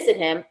not visit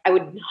him. I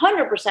would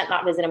 100%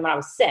 not visit him when I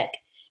was sick.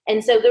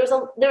 And so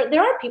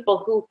there are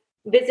people who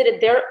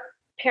visited their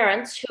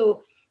parents who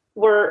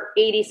were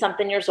 80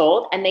 something years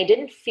old and they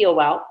didn't feel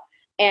well.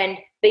 And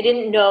they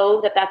didn't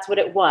know that that's what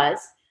it was.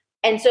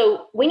 And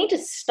so we need to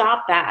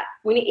stop that.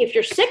 If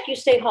you're sick, you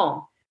stay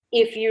home.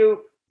 If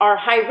you are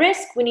high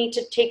risk, we need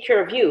to take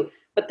care of you.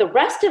 But the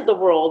rest of the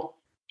world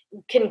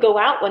can go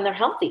out when they're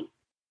healthy.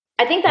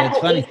 I think that's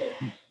funny.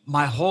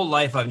 My whole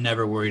life, I've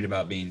never worried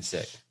about being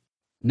sick.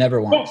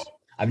 Never once. Yeah.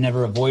 I've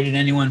never avoided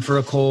anyone for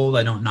a cold.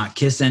 I don't not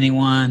kiss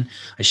anyone.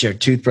 I share a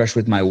toothbrush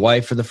with my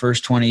wife for the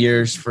first 20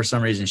 years. For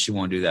some reason, she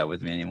won't do that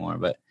with me anymore.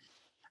 But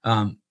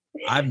I'm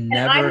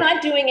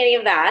not doing any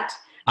of that.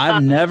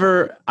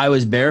 I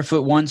was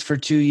barefoot once for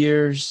 2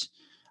 years.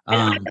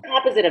 And I'm the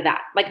opposite of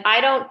that. Like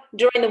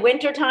during the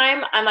winter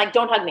time, I'm like,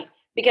 don't hug me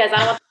because I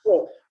don't want the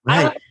flu. Right.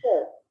 I want the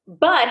flu.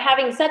 But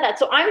having said that,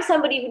 so I'm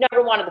somebody who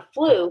never wanted the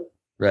flu.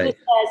 Right. Who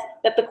says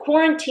that the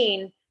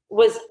quarantine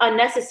was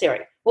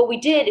unnecessary. What we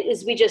did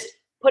is we just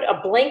put a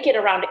blanket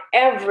around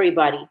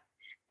everybody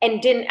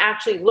and didn't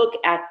actually look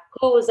at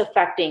who it was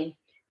affecting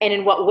and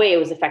in what way it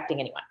was affecting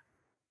anyone.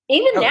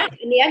 Even now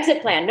in the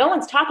exit plan, no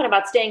one's talking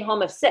about staying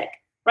home if sick,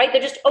 right?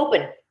 They're just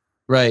open.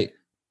 Right.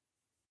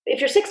 If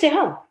you're sick, stay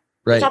home.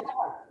 Right.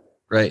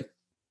 Right.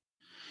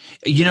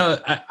 You know,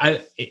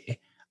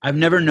 I've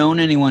never known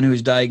anyone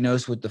who's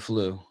diagnosed with the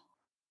flu.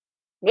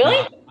 Really?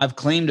 Now, I've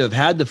claimed to have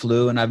had the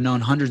flu, and I've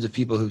known hundreds of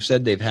people who've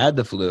said they've had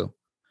the flu,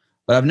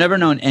 but I've never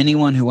known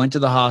anyone who went to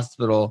the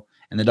hospital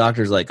and the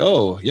doctor's like,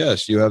 "Oh,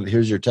 yes,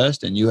 here's your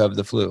test and you have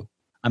the flu."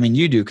 I mean,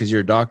 you do because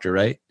you're a doctor,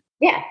 right?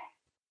 Yeah.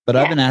 But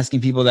I've been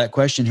asking people that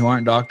question who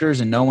aren't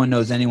doctors, and no one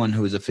knows anyone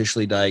who is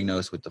officially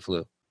diagnosed with the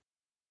flu.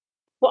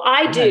 Well,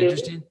 I Isn't do. that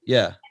interesting?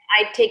 Yeah.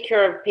 I take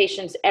care of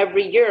patients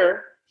every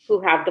year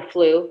who have the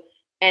flu.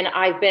 And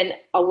I've been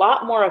a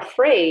lot more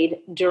afraid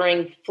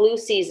during flu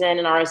season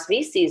and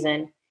RSV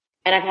season.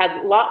 And I've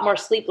had a lot more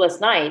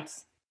sleepless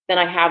nights than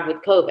I have with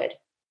COVID.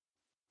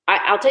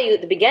 I'll tell you,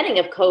 at the beginning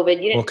of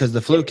COVID, Well, because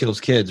the flu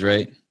kills kids,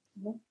 right?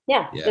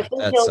 Yeah, Yeah, the flu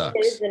that kills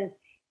sucks. kids,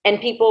 and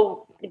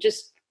people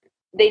just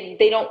they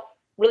don't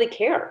really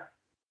care.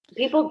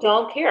 People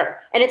don't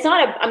care, and it's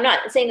not. I'm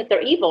not saying that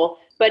they're evil,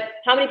 but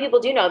how many people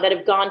do you know that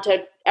have gone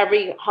to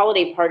every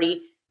holiday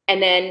party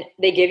and then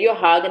they give you a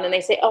hug and then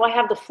they say, "Oh, I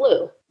have the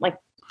flu." Like,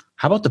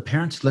 how about the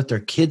parents who let their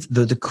kids?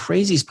 The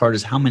craziest part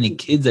is how many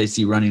kids I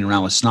see running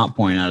around with snot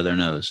pouring out of their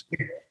nose.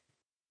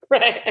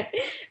 right?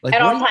 Like,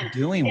 At what all are you times.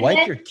 doing? And Wipe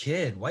then- your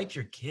kid. Wipe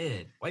your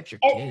kid. Wipe your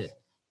And- kid.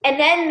 And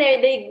then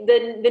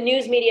the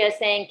news media is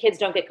saying kids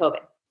don't get COVID.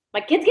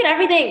 Like, kids get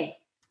everything.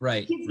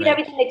 Right. Kids get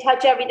everything. They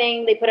touch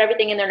everything. They put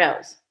everything in their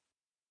nose.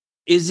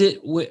 Is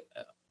it?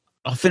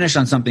 I'll finish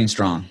on something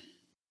strong.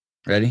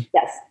 Ready?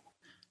 Yes.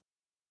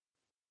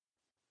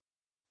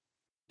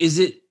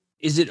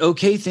 Is it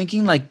okay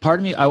thinking like,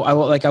 pardon me, I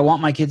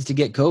want my kids to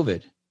get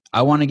COVID.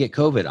 I want to get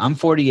COVID. I'm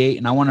 48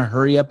 and I want to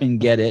hurry up and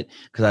get it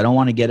because I don't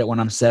want to get it when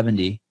I'm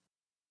 70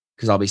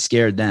 because I'll be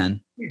scared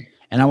then.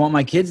 And I want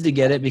my kids to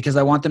get it because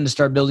I want them to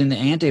start building the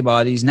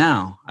antibodies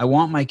now. I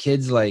want my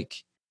kids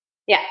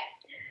Yeah.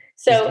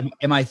 So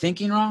am I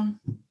thinking wrong?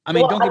 I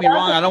mean, don't get me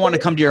wrong. I don't want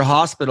to come to your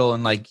hospital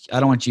and I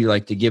don't want you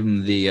to give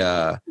me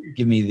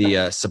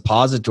the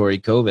suppository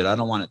COVID. I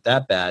don't want it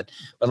that bad.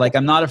 But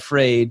I'm not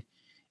afraid.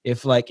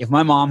 If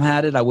my mom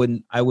had it, I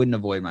wouldn't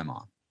avoid my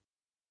mom.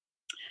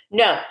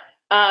 No.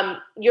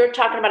 You're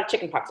talking about a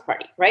chickenpox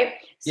party, right?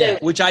 So, yeah,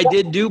 which I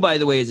did do, by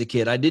the way, as a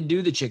kid. I did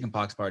do the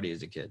chickenpox party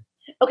as a kid.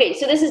 Okay,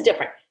 so this is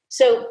different.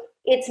 So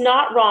it's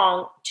not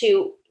wrong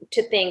to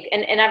think,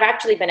 and I've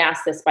actually been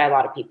asked this by a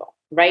lot of people,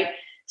 right?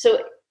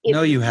 So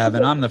no, you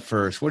haven't. I'm the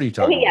first. What are you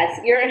talking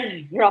about?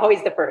 Yes, you're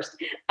always the first.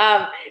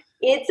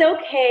 It's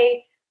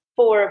okay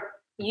for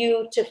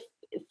you to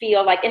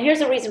feel like, and here's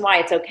the reason why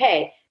it's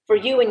okay for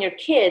you and your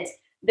kids.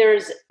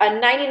 There's a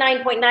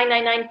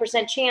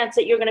 99.999% chance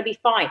that you're going to be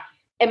fine.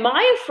 Am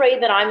I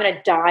afraid that I'm going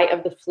to die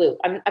of the flu?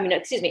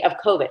 Of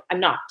COVID. I'm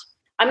not.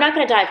 I'm not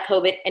going to die of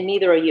COVID, and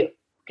neither are you.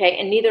 Okay,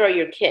 and neither are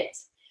your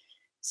kids.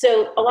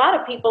 So a lot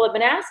of people have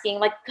been asking,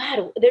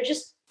 God, they're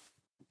just,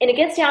 and it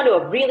gets down to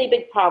a really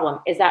big problem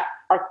is that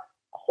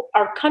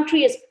our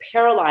country is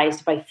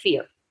paralyzed by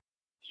fear.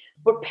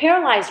 We're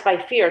paralyzed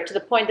by fear to the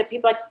point that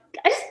people are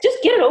like,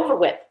 just get it over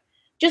with.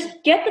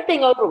 Just get the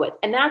thing over with.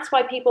 And that's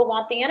why people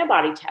want the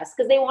antibody test,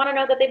 because they want to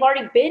know that they've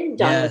already been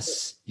done with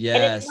it. Yes.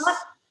 And it's not,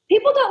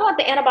 people don't want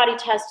the antibody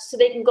test so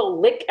they can go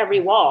lick every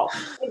wall.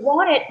 They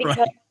want it because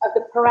of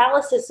the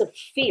paralysis of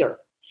fear.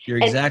 You're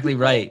exactly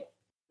right.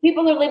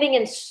 People are living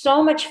in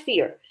so much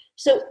fear.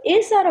 So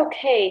is that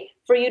okay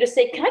for you to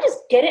say, can I just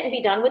get it and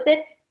be done with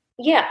it?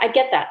 Yeah, I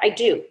get that. I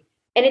do.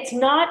 And it's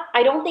not,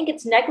 I don't think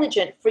it's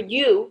negligent for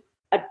you,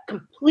 a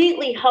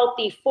completely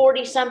healthy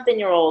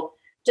 40-something-year-old,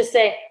 to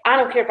say, I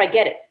don't care if I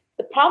get it.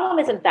 The problem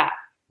isn't that.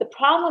 The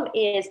problem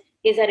is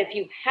that if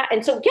you have,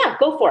 and so yeah,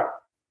 go for it,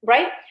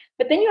 right?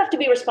 But then you have to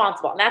be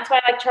responsible. And that's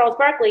why I like Charles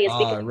Barkley is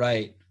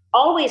because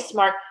always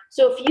smart.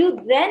 So if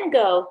you then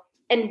go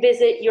and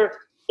visit your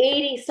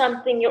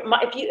 80-something,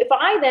 if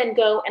I then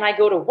go and I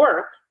go to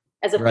work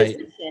as a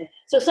physician,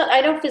 so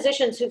I know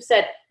physicians who've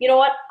said, you know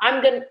what,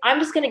 I'm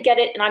just gonna get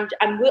it, and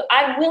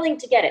I'm willing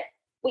to get it.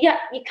 Well, yeah,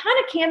 you kind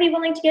of can be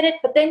willing to get it,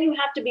 but then you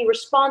have to be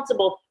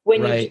responsible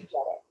when you do get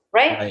it,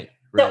 right?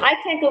 So I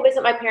can't go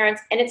visit my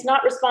parents, and it's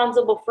not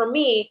responsible for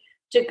me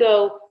to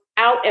go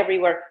out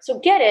everywhere. So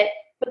get it,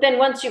 but then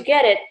once you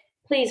get it,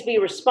 please be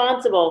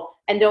responsible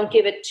and don't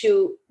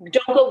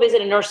go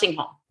visit a nursing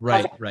home.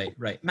 Right.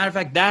 Matter of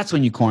fact, that's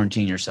when you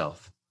quarantine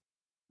yourself.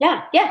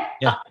 Yeah.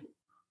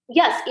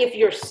 Yes, if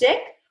you're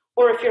sick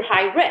or if you're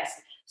high risk.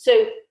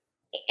 So,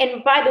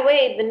 and by the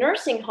way, the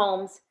nursing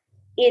homes,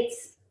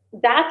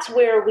 that's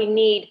where we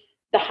need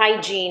the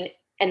hygiene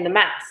and the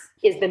mask,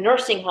 is the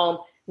nursing home,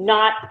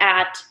 not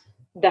at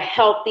the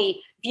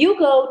healthy. If you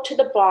go to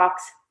the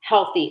box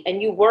healthy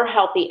and you were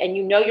healthy and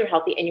you know you're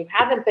healthy and you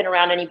haven't been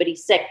around anybody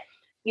sick,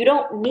 you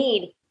don't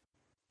need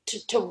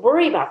to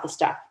worry about the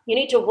stuff. You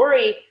need to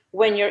worry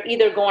when you're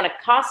either going to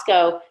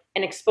Costco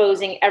and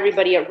exposing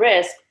everybody at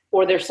risk,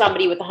 or there's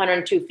somebody with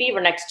 102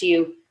 fever next to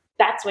you.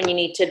 That's when you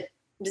need to.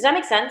 Does that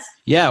make sense?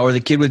 Yeah. Or the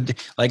kid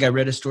I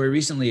read a story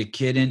recently, a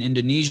kid in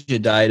Indonesia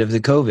died of the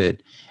COVID.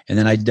 And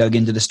then I dug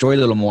into the story a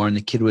little more, and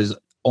the kid was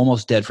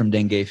almost dead from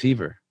dengue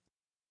fever.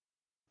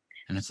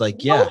 And it's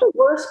like, yeah. What the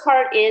worst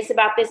part is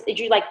about this is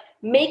you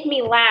make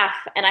me laugh,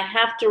 and I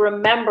have to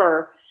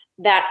remember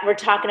that we're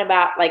talking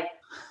about like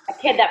a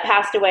kid that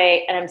passed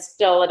away and I'm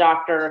still a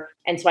doctor.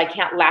 And so I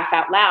can't laugh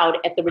out loud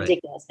at the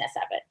ridiculousness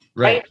of it.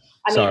 Right.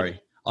 I Sorry. mean,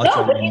 I'll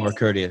try to be more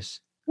courteous.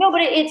 No,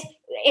 but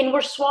and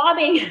we're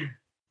swabbing.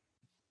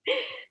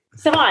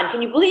 Saman,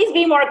 can you please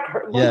be more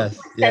sensitive?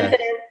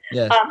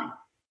 Yes.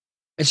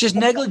 It's just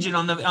negligent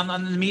on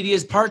the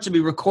media's part to be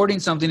recording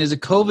something as a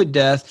COVID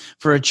death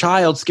for a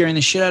child, scaring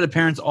the shit out of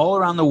parents all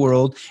around the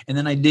world. And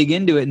then I dig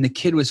into it and the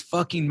kid was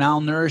fucking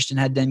malnourished and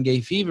had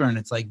dengue fever. And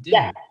it's like, dude,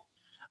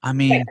 I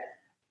mean.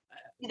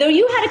 Though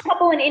you had a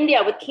couple in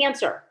India with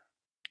cancer.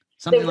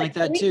 Something like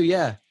that too,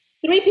 yeah.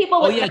 3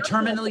 people.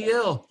 Terminally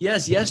ill.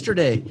 Yes,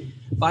 yesterday.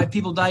 5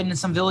 people died in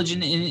some village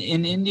in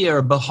India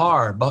or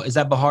Bihar. Is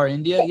that Bihar,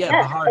 India?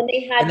 Yeah, Bihar.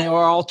 And they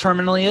were all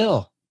terminally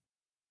ill.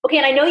 Okay,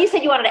 and I know you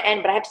said you wanted to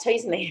end, but I have to tell you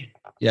something.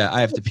 Yeah,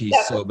 I have to pee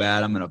so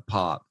bad. I'm going to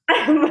pop.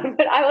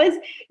 But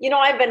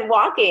I've been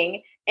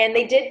walking and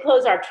they did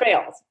close our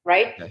trails,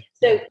 right? Okay.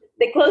 So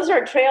they closed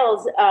our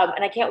trails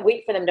and I can't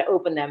wait for them to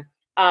open them.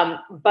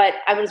 But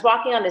I was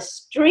walking on the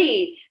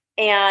street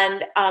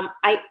and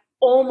I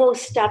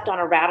almost stepped on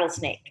a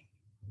rattlesnake.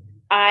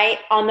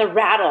 On the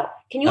rattle.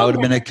 Can you? That would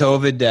have been a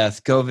COVID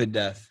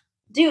death.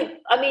 Dude,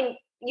 I mean,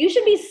 you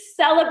should be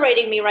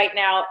celebrating me right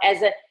now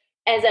as a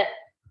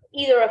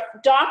either a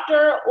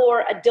doctor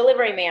or a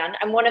delivery man.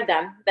 I'm one of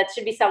them that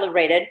should be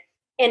celebrated.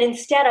 And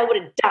instead, I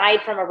would have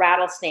died from a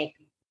rattlesnake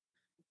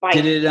bite.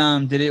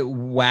 Did it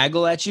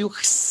waggle at you? No.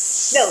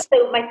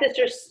 So my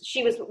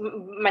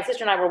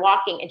sister and I were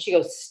walking, and she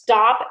goes,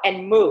 "Stop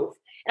and move."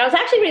 And I was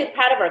actually really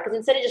proud of her because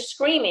instead of just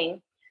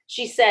screaming,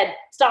 she said,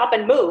 "Stop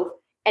and move."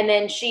 And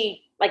then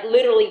she like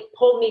literally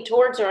pulled me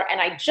towards her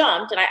and I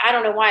jumped and I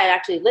don't know why I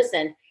actually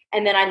listened.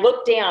 And then I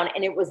looked down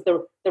and it was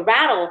the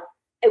rattle.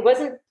 It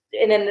wasn't,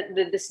 and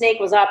then the snake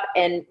was up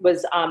and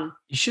was,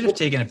 you should have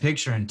taken a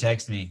picture and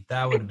text me.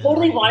 That would have been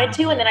totally wanted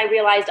to. And then I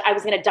realized I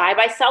was going to die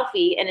by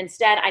selfie. And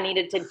instead I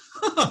needed to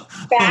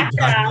back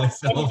up.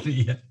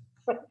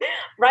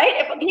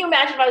 Right? Can you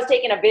imagine if I was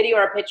taking a video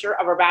or a picture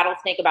of a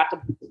rattlesnake about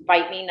to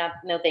bite me?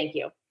 No, thank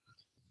you.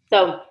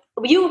 So,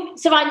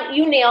 Savan,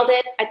 you nailed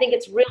it. I think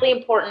it's really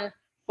important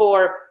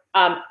for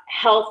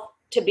health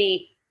to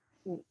be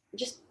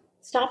just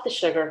stop the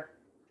sugar.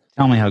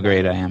 Tell me how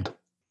great I am.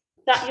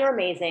 You're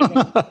amazing.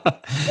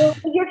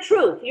 Your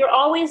truth. You're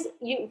always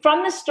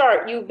from the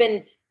start. You've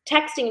been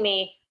texting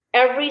me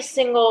every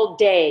single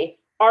day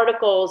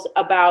articles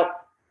about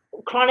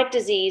chronic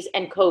disease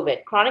and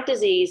COVID, chronic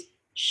disease,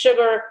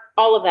 sugar,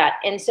 all of that.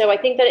 And so I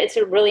think that it's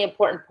a really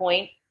important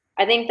point.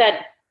 I think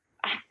that.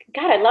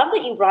 God, I love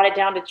that you brought it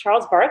down to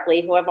Charles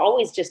Barkley, who I've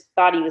always just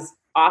thought he was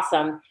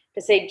awesome,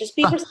 to say, just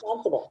be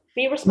responsible.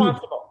 Be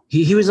responsible.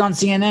 He was on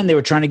CNN. They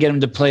were trying to get him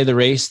to play the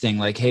race thing,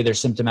 like, hey, there's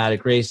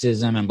symptomatic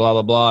racism and blah,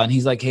 blah, blah. And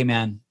he's like, hey,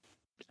 man,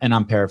 and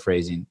I'm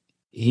paraphrasing.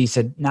 He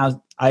said,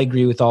 now I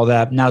agree with all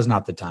that. Now's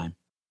not the time.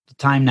 The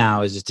time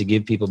now is just to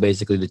give people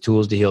basically the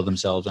tools to heal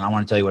themselves. And I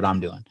want to tell you what I'm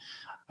doing.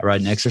 I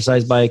ride an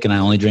exercise bike and I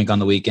only drink on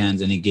the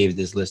weekends. And he gave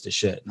this list of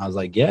shit. And I was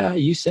like, yeah,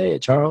 you say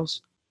it,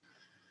 Charles.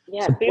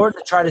 Yeah, it's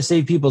important to try to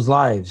save people's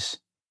lives.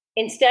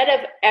 Instead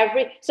of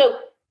so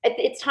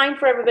it's time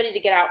for everybody to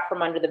get out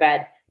from under the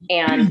bed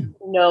and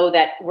know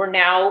that we're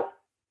now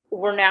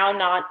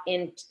not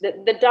in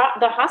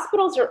the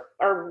hospitals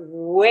are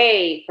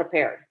way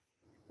prepared.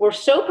 We're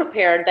so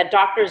prepared that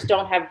doctors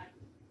don't have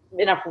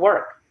enough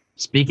work.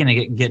 Speaking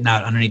of getting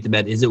out underneath the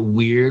bed, is it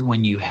weird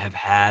when you have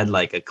had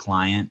like a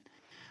client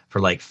for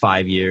like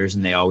 5 years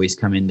and they always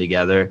come in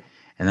together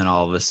and then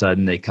all of a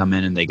sudden they come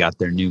in and they got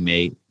their new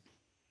mate?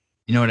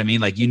 You know what I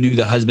mean? Like you knew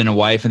the husband and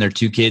wife and their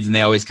 2 kids and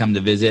they always come to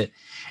visit.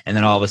 And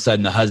then all of a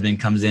sudden the husband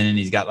comes in and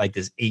he's got like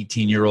this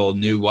 18-year-old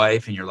new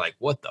wife. And you're like,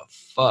 what the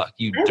fuck?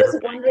 I was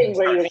wondering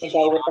where you were going to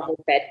go with the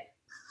whole bed.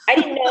 I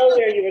didn't know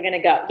where you were going to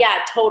go. Yeah,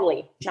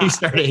 totally. You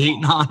started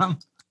hating on him?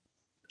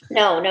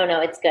 No.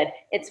 It's good.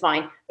 It's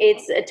fine.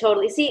 It's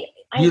totally. See,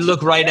 you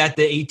look right at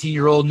the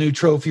 18-year-old new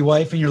trophy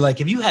wife and you're like,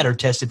 have you had her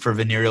tested for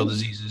venereal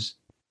diseases?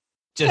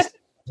 Just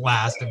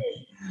blast him.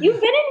 You've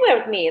been in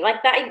with me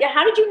like that.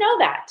 How did you know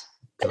that?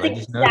 That's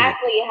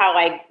exactly how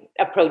I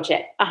approach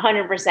it.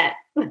 100%.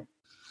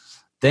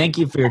 Thank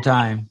you for your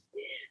time.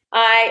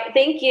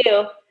 Thank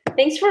you.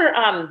 Thanks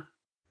for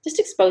just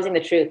exposing the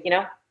truth, you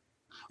know?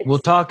 We'll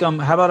talk. How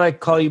about I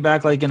call you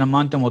back like in a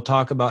month and we'll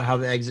talk about how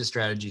the exit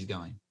strategy is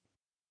going.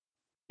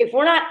 If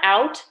we're not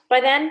out by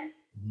then,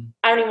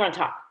 I don't even want to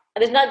talk.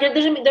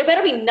 There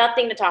better be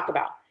nothing to talk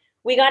about.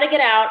 We got to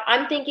get out.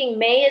 I'm thinking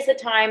May is the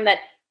time that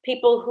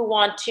people who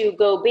want to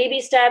go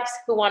baby steps,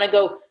 who want to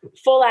go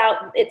full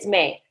out, it's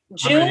May.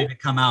 June, I'm ready to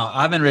come out.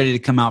 I've been ready to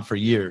come out for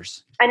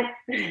years. And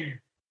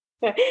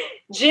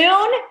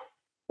June,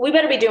 we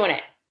better be doing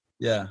it.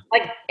 Yeah.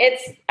 Like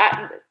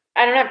I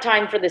don't have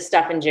time for this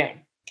stuff in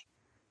June.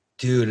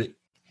 Dude,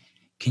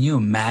 can you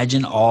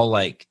imagine all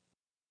like,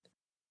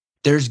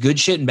 there's good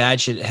shit and bad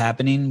shit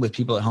happening with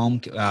people at home.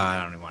 I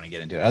don't even want to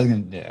get into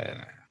it.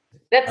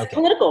 That's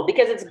political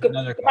because it's good.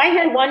 If I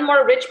hear one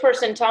more rich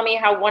person tell me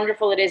how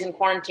wonderful it is in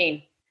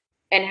quarantine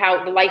and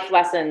how the life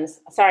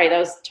lessons, sorry, that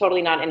was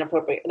totally not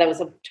inappropriate. That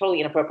was totally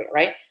inappropriate,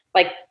 right?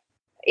 Like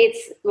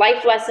it's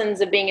life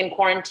lessons of being in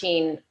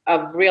quarantine,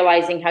 of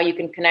realizing how you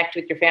can connect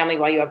with your family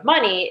while you have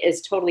money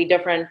is totally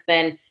different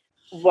than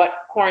what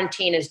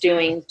quarantine is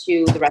doing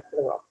to the rest of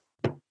the world.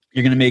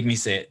 You're going to make me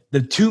say it.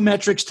 The two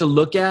metrics to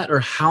look at are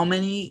how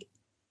many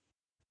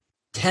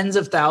tens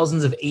of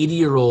thousands of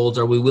 80-year-olds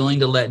are we willing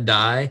to let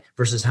die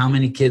versus how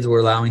many kids we're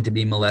allowing to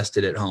be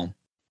molested at home.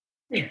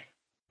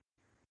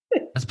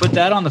 Let's put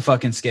that on the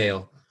fucking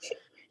scale.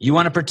 You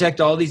want to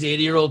protect all these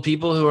 80-year-old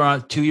people who are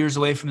 2 years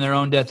away from their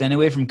own death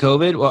anyway from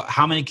COVID? Well,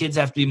 how many kids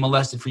have to be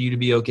molested for you to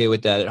be okay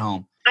with that at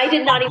home? I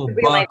did not Uncle even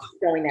realize Buck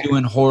going there.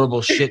 doing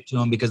horrible shit to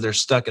them because they're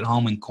stuck at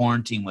home in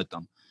quarantine with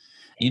them.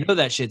 You know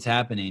that shit's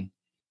happening.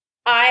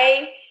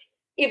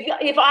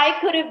 If I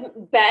could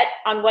have bet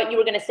on what you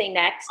were going to say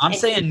next. I'm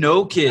saying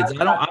no kids.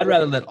 I'd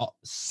rather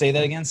say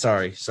that again.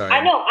 Sorry.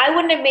 I know. I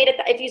wouldn't have made it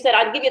if you said,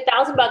 I'll give you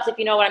 $1,000 if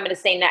you know what I'm going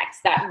to say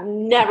next. That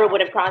never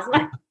would have crossed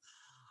my.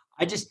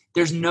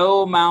 There's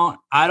no amount.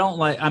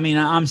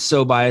 I'm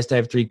so biased. I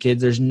have 3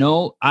 kids.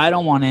 I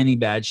don't want any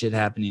bad shit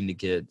happening to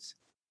kids.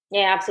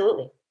 Yeah,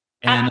 absolutely.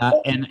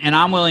 And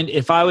I'm willing,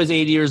 if I was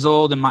 80 years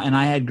old and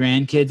I had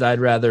grandkids, I'd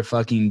rather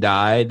fucking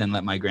die than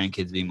let my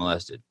grandkids be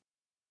molested.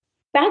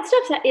 Bad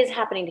stuff is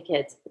happening to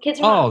kids.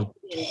 Kids are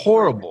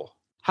horrible.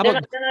 They're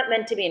not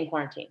meant to be in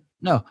quarantine.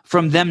 No,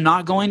 from them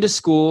not going to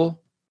school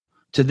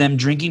to them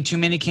drinking too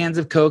many cans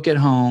of Coke at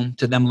home,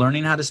 to them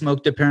learning how to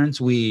smoke their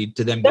parents' weed,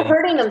 to them they're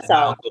hurting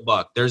themselves. Uncle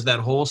Buck. There's that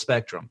whole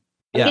spectrum.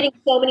 I'm getting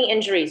so many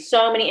injuries.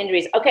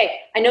 Okay,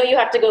 I know you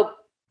have to go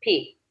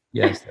pee.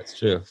 Yes, that's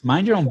true.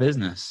 Mind your own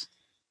business.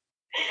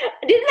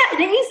 Didn't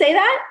you say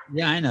that?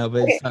 Yeah, I know,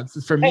 but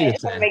it's for me to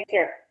say. Make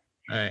sure.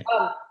 All right.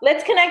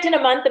 Let's connect in a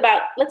month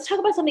let's talk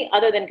about something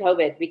other than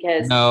COVID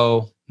because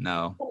no.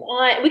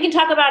 We can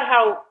talk about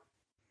how,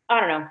 I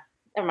don't know.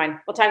 Never mind.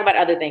 We'll talk about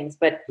other things,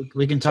 but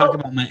we can talk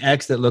about my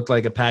ex that looked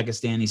like a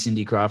Pakistani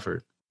Cindy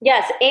Crawford.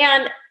 Yes.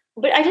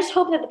 But I just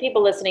hope that the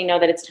people listening know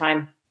that it's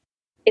time.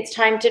 It's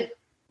time to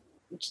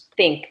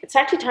think. It's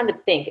actually time to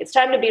think. It's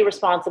time to be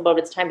responsible,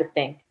 but it's time to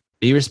think.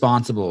 Be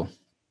responsible.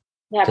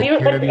 Yeah. Take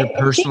care of your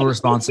personal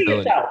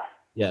responsibility.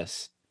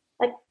 Yes.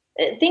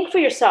 Think for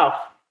yourself.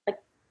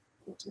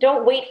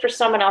 Don't wait for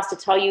someone else to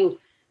tell you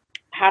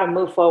how to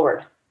move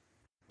forward.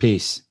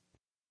 Peace.